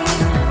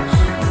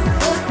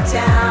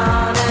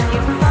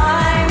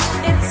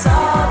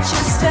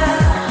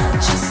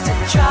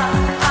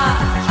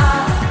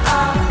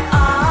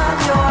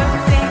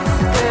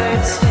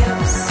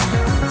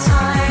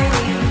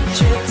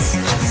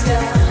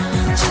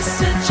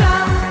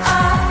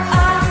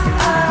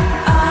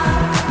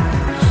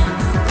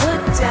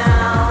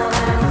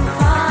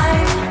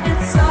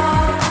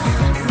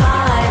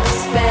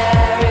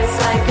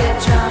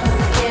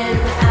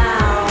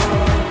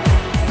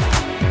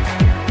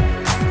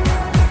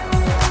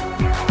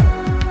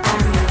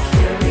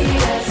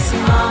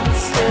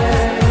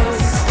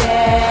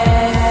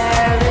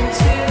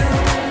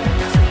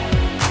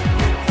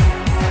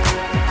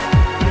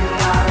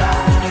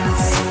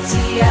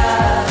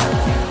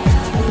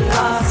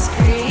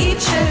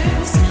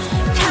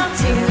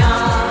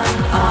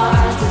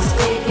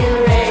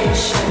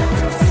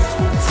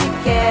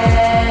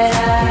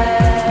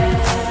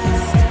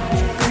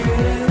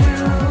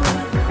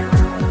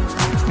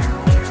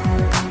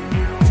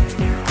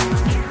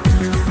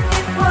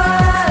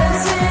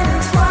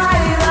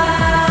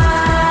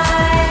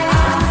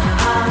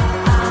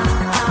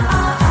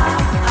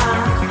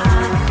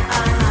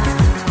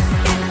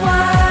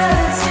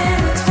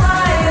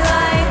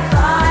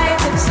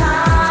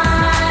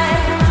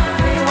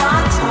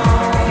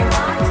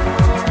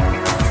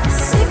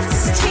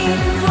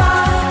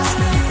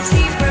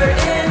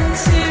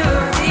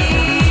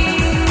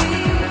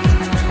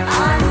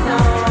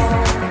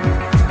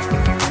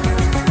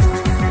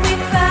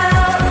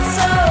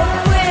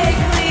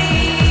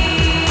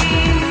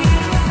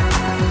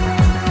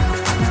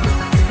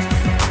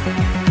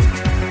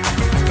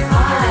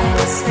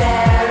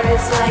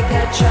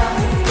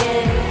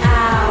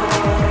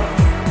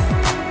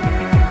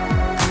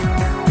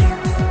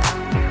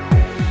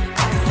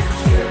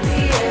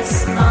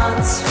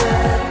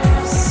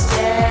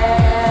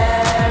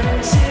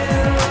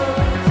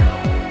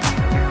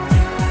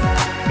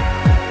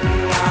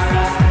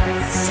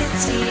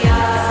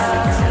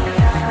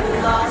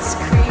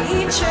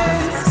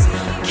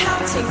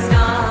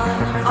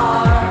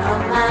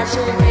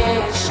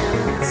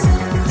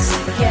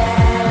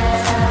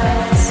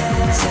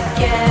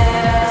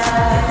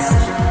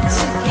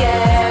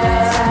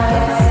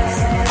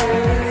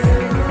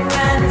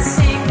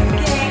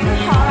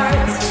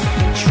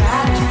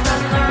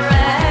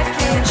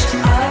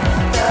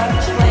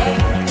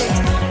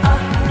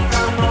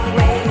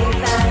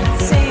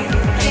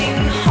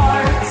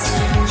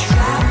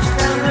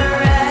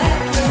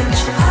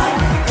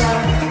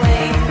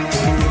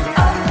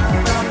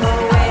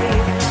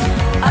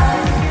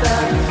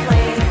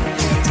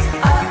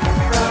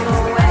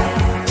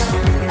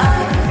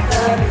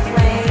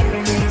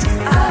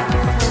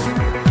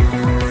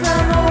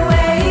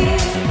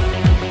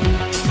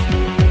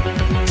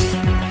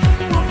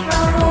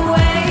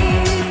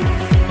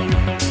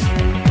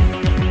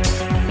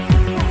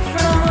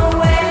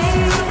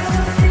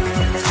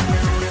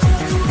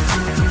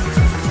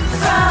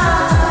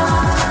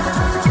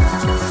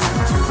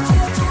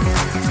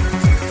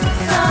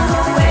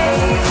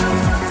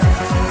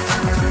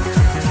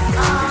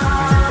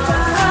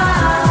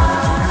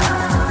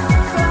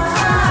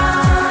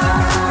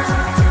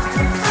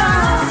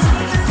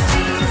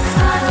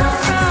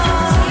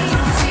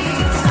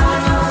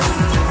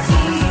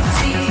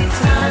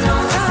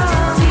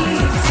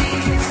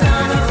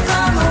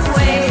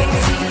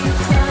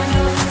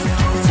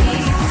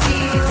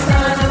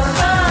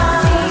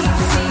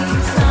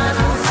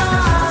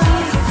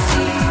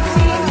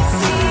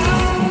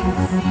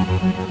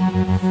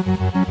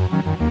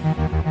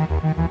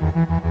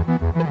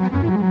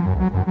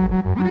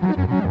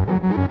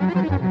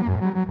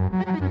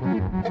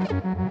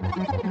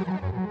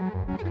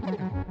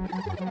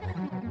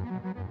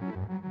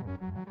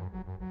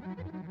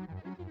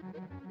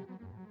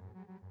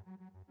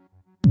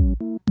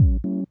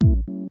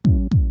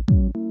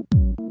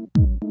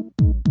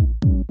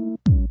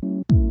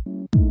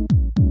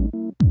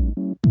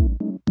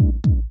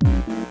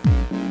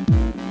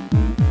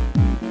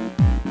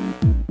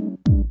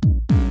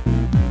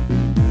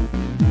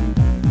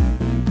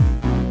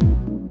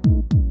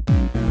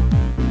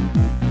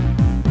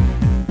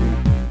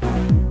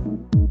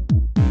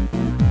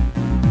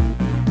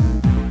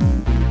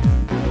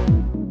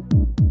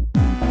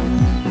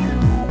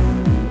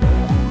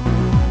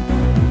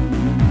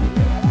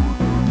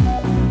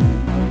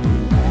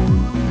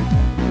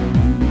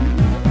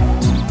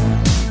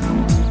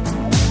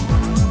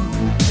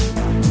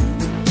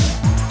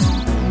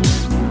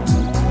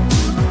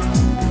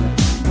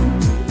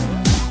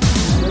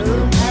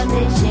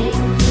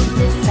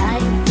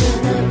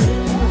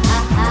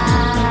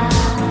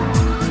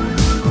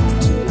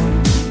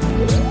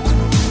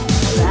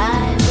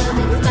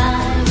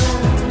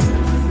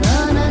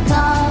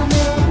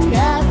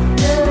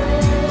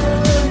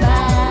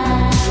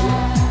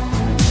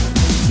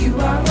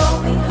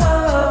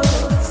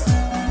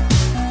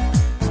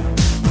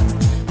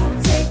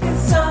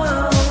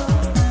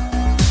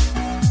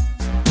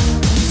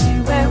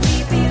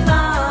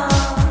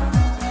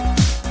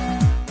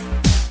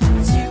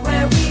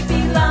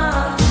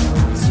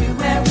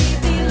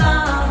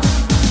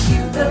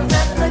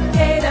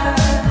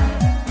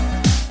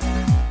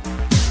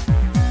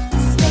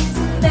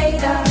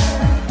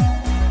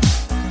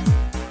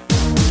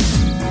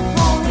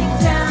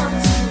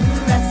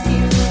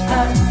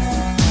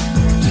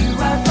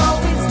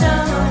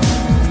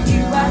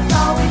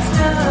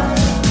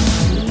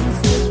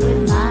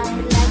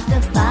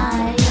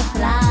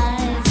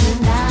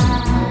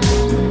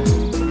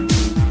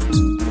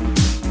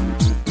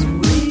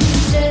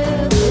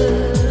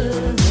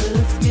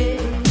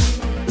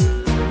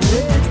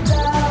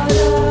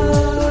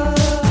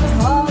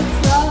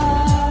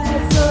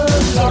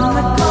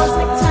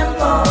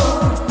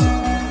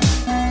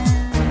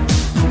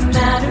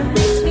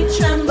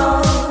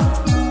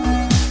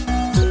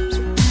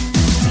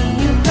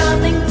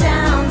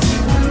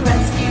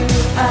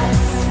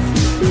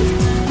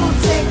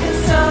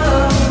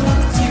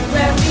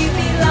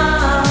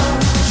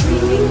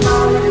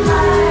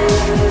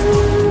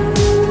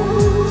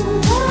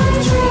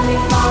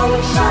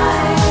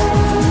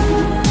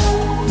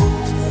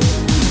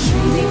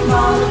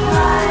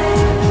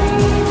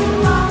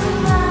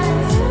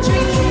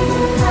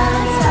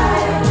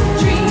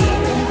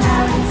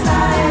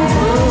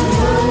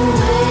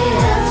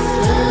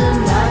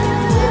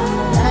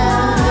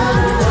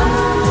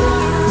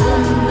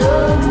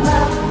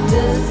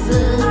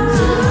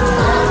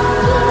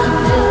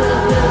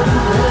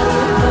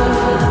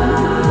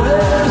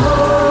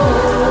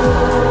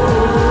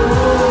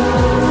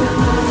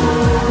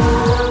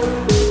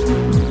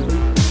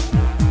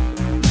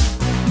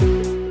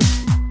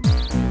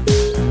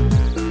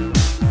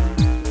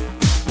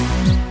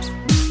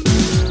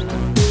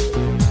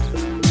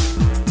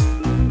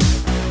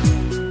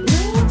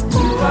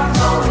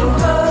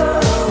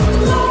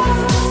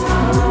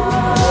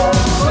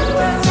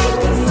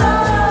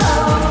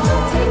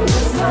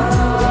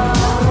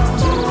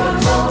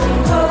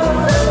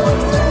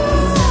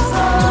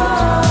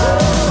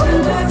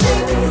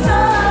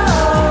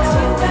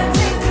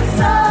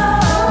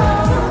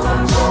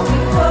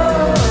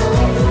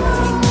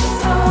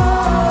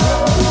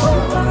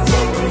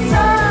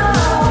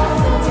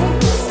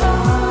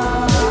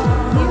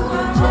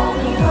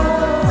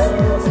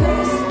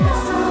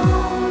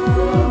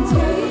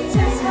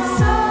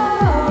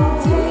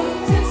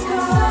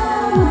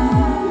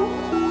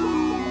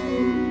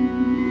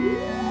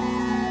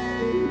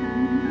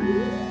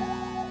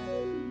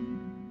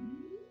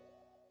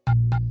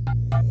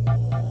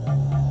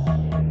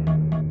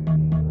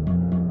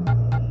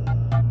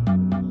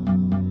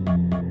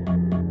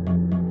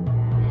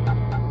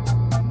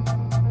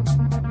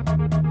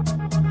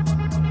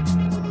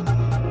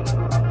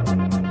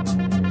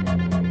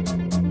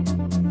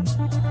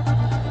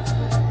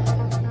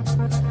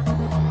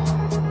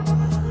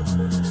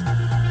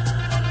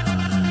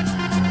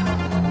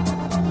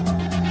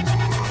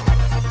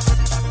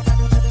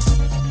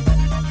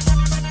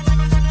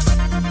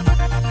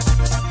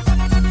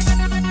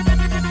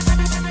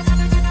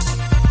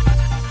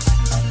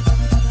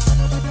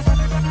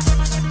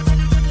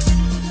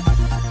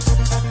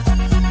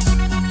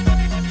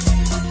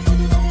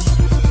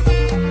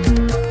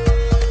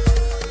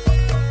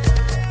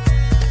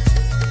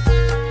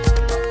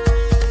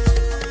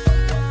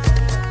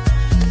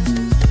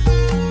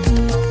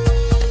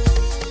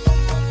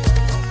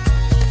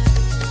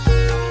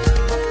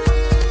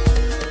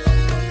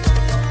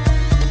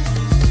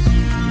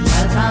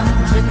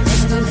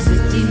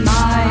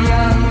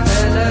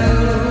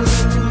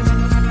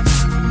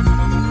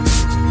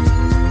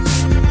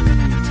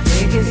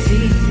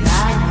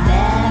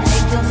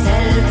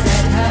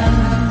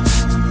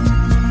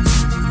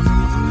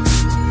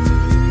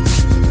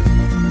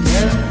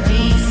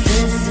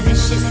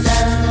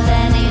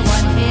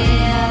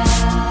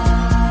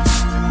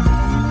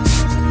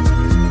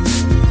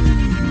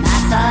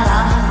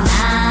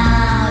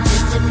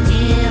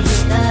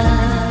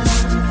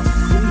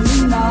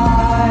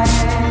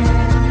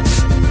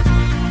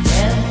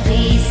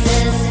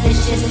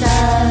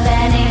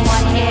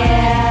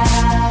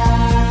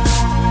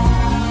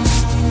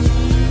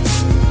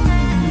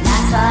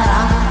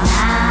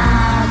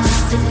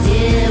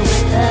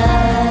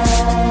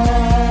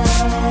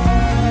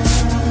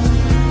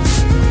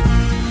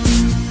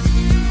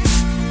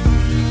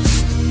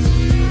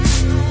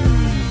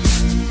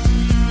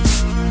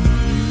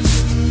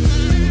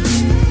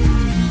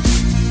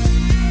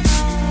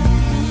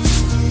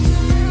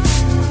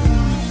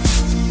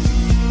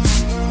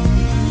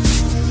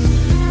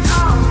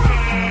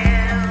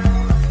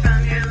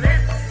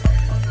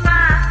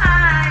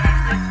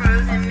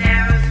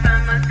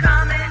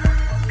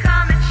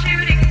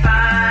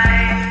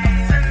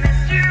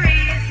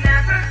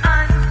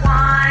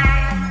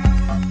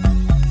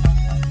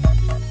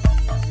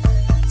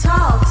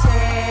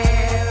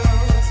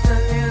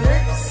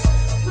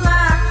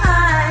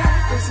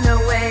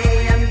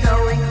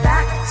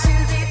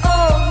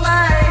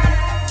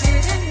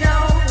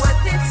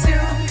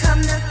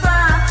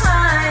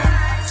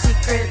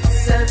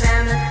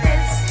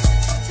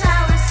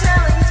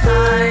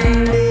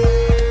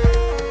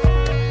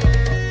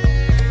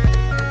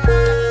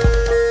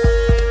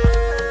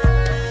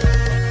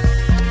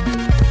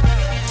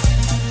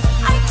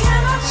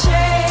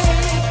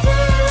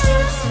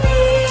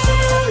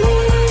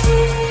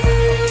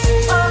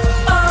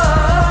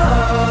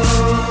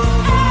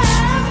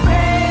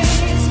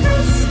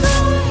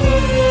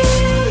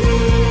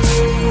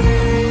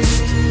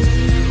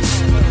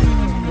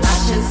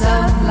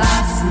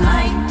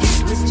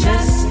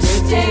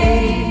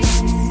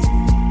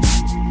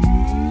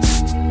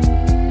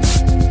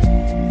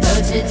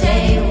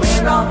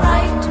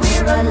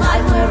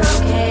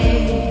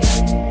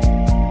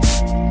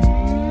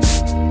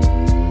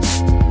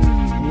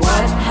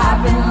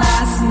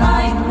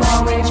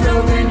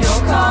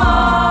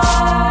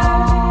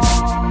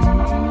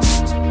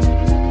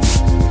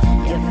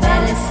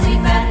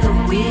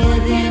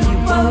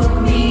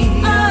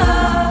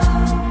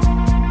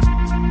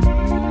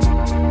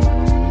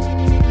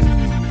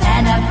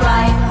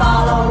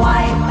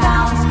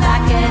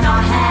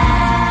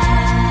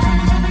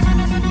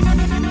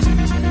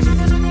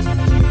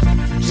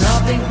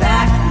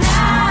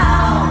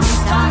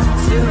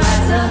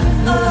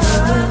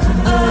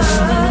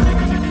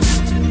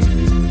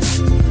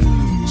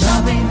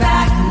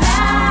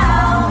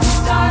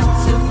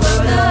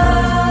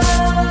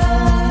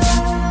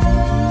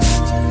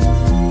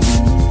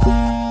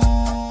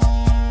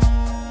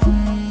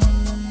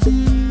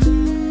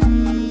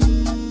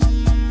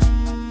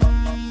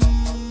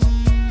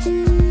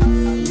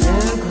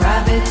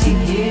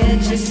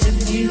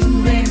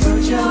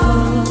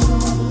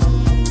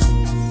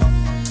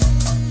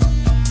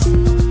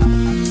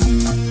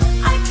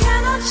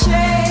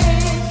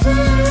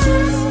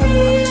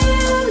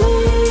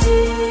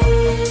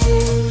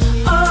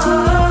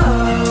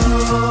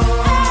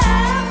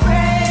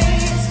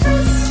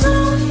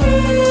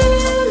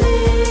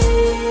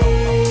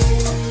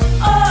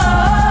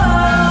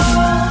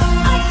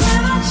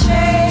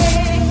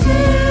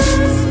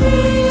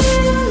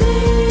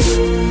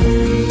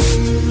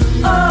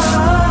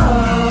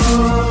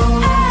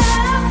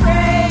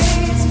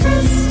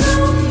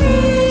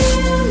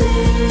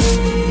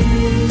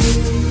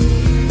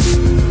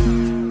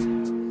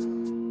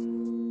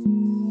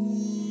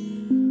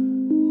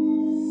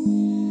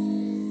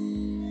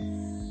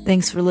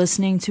Thanks for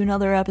listening to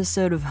another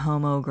episode of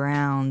Homo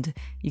Ground.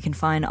 You can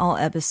find all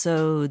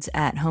episodes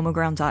at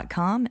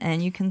homoground.com,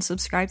 and you can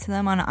subscribe to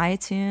them on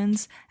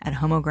iTunes at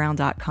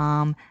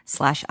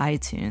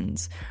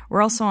homoground.com/iTunes.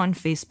 We're also on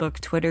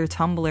Facebook, Twitter,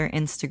 Tumblr,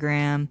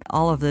 Instagram,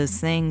 all of those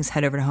things.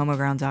 Head over to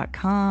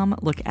homoground.com,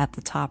 look at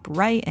the top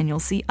right, and you'll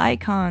see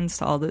icons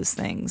to all those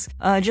things.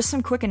 Just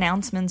some quick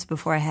announcements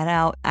before I head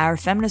out. Our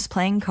feminist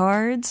playing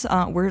cards,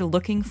 we're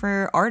looking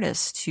for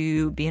artists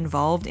to be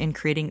involved in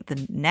creating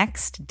the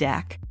next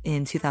deck.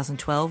 In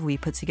 2012, we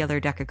put together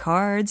a deck of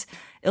cards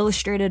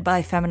illustrated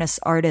by feminist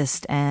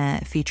artists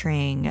and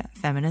featuring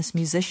feminist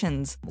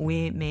musicians.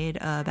 We made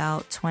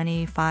about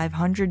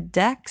 2,500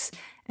 decks,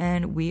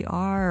 and we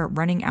are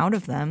running out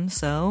of them.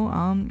 So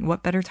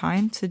what better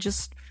time to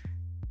just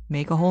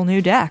make a whole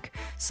new deck?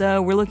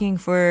 So we're looking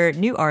for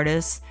new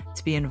artists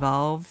to be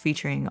involved,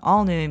 featuring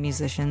all new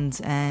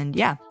musicians. And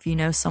yeah, if you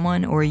know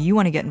someone or you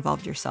want to get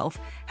involved yourself,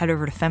 head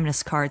over to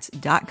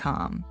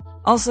feministcards.com.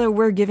 Also,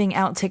 we're giving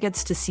out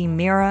tickets to see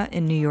Mira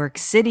in New York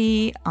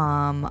City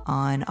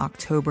on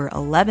October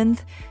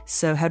 11th.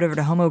 So head over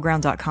to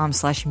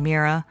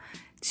homoground.com/Mira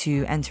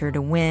to enter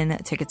to win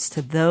tickets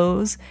to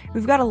those.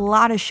 We've got a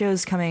lot of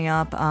shows coming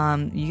up.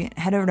 You can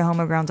head over to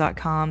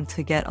homoground.com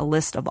to get a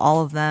list of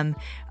all of them.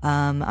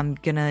 I'm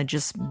gonna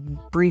just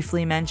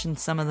briefly mention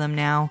some of them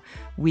now.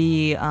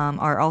 We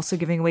are also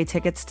giving away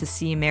tickets to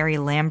see Mary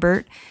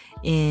Lambert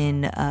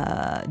in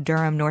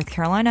Durham, North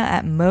Carolina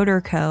at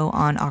Motorco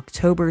on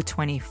October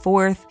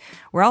 24th.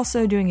 We're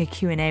also doing a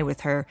Q&A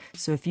with her,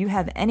 so if you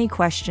have any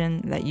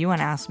question that you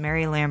want to ask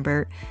Mary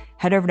Lambert,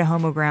 head over to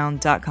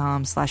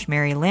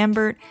homoground.com/Mary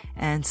Lambert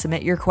and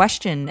submit your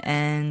question.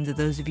 And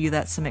those of you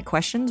that submit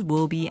questions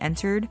will be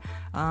entered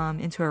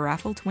into a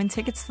raffle to win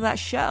tickets to that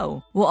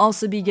show. We'll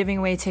also be giving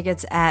away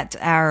tickets at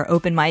our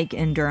open mic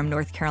in Durham,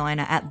 North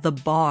Carolina at The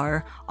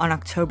Bar on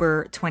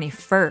October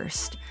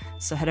 21st.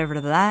 So head over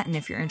to that, and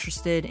if you're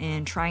interested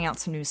in trying out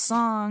some new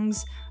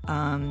songs,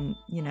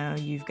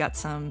 you've got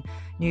some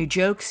new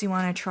jokes you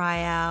want to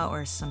try out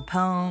or some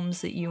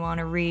poems that you want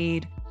to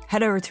read,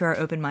 head over to our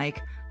open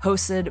mic,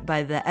 hosted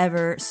by the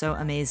ever so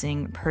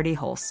amazing Pretty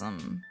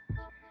Wholesome.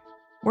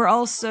 We're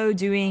also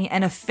doing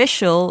an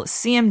official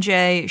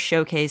CMJ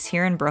showcase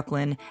here in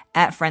Brooklyn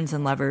at Friends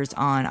and Lovers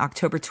on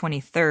October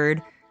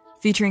 23rd,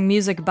 featuring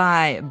music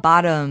by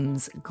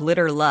Bottoms,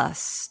 Glitter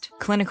Lust,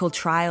 Clinical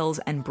Trials,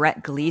 and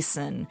Brett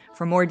Gleason.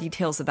 For more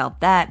details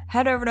about that,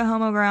 head over to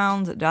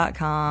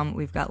homoground.com.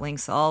 We've got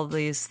links to all of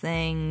these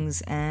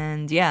things,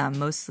 and yeah,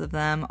 most of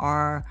them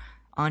are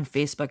on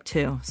Facebook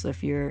too. So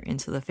if you're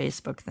into the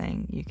Facebook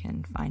thing, you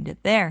can find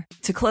it there.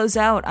 To close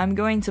out, I'm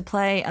going to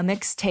play a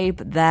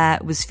mixtape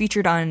that was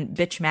featured on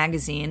Bitch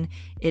Magazine.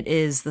 It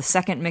is the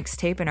second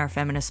mixtape in our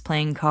Feminist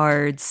Playing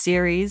Cards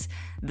series.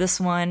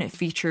 This one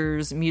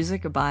features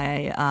music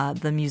by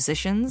the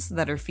musicians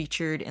that are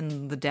featured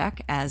in the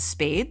deck as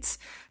Spades.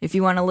 If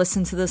you want to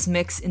listen to this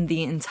mix in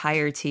the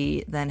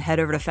entirety, then head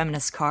over to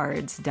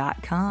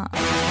feministcards.com. All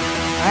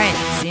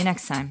right, see you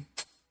next time.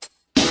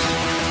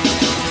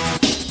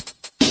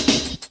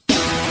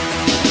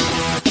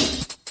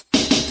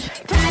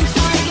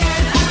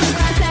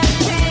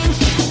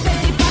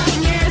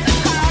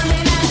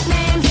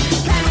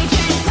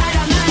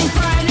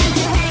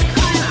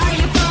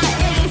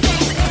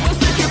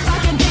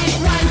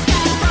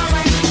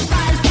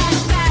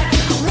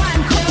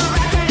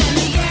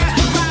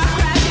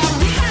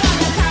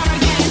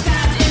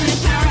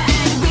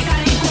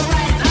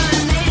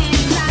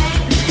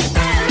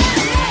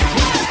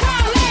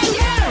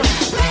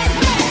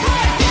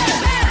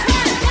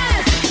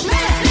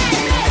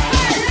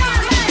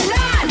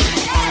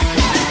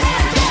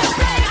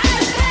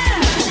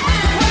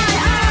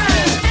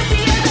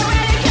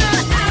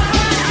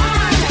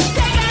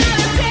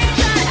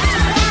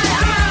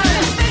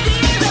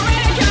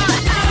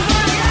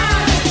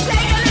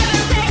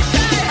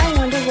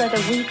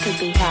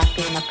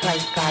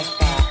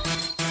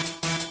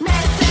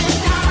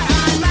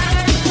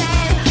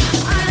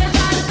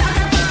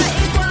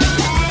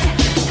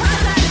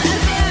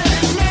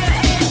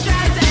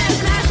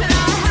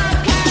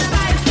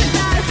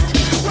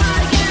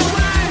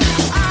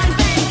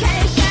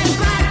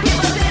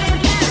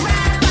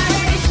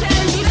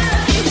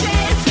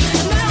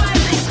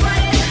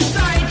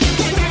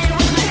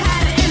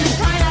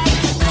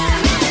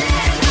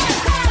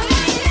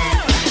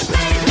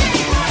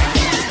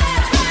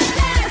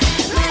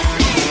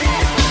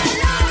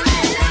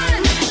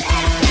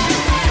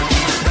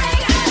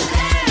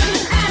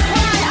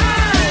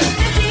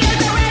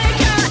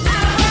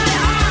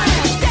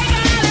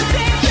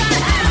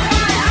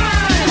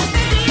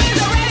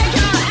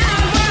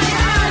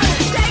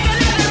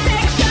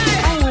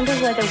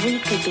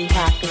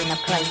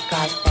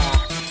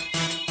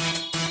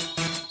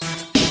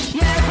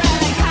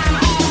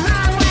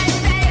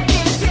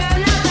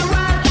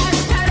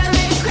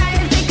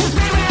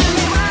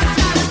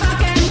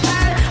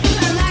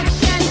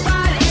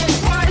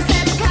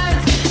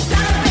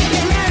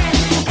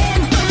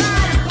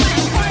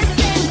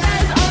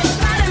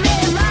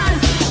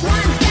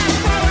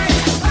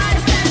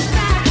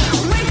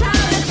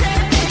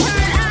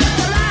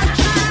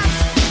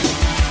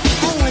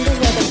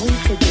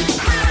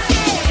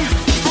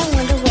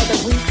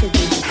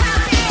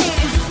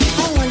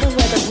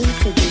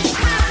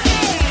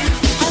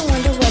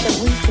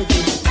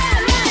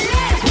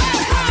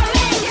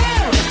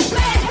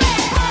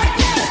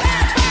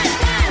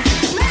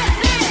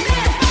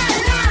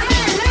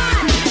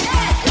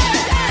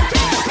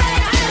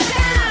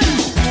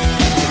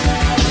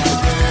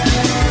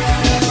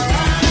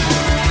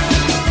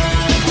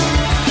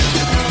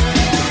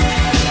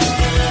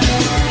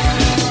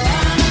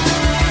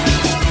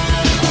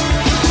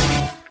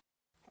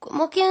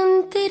 como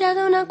quien tira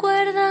de una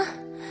cuerda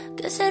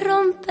que se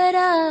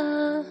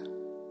romperá.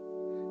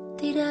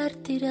 Tirar,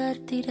 tirar,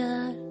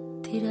 tirar,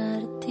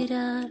 tirar,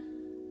 tirar.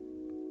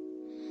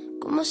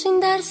 Como sin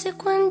darse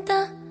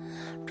cuenta,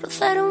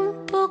 rozar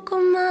un poco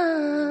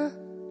más.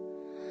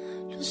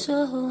 Los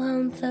ojos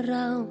han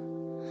cerrado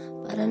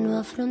para no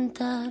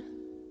afrontar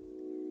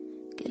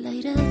que el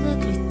aire es de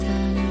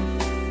cristal,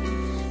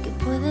 que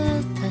puede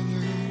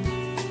estallar,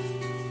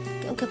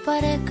 que aunque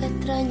parezca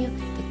extraño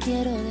te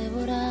quiero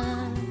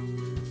devorar.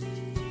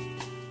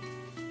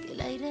 Que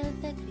el aire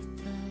es de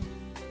cristal,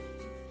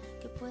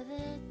 que puede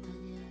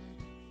estallar,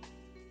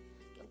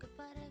 que aunque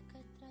parezca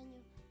extraño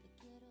te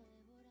quiero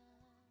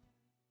devorar.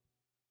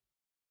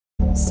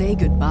 Say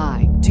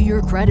goodbye to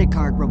your credit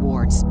card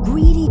rewards.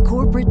 Greedy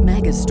corporate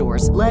mega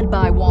stores, led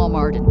by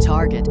Walmart and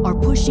Target, are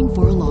pushing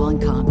for a law in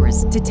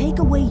Congress to take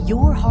away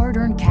your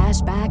hard-earned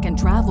cash back and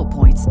travel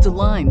points to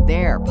line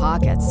their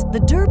pockets. The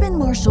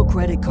Durbin-Marshall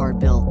credit card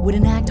bill would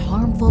enact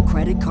harmful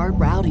credit card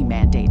routing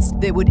mandates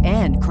that would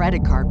end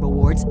credit card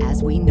rewards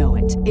as we know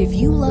it. If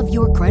you love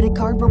your credit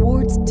card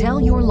rewards, tell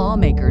your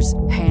lawmakers,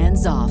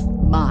 hands off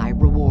my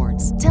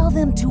rewards. Tell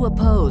them to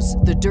oppose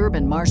the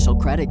Durbin-Marshall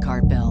credit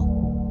card bill.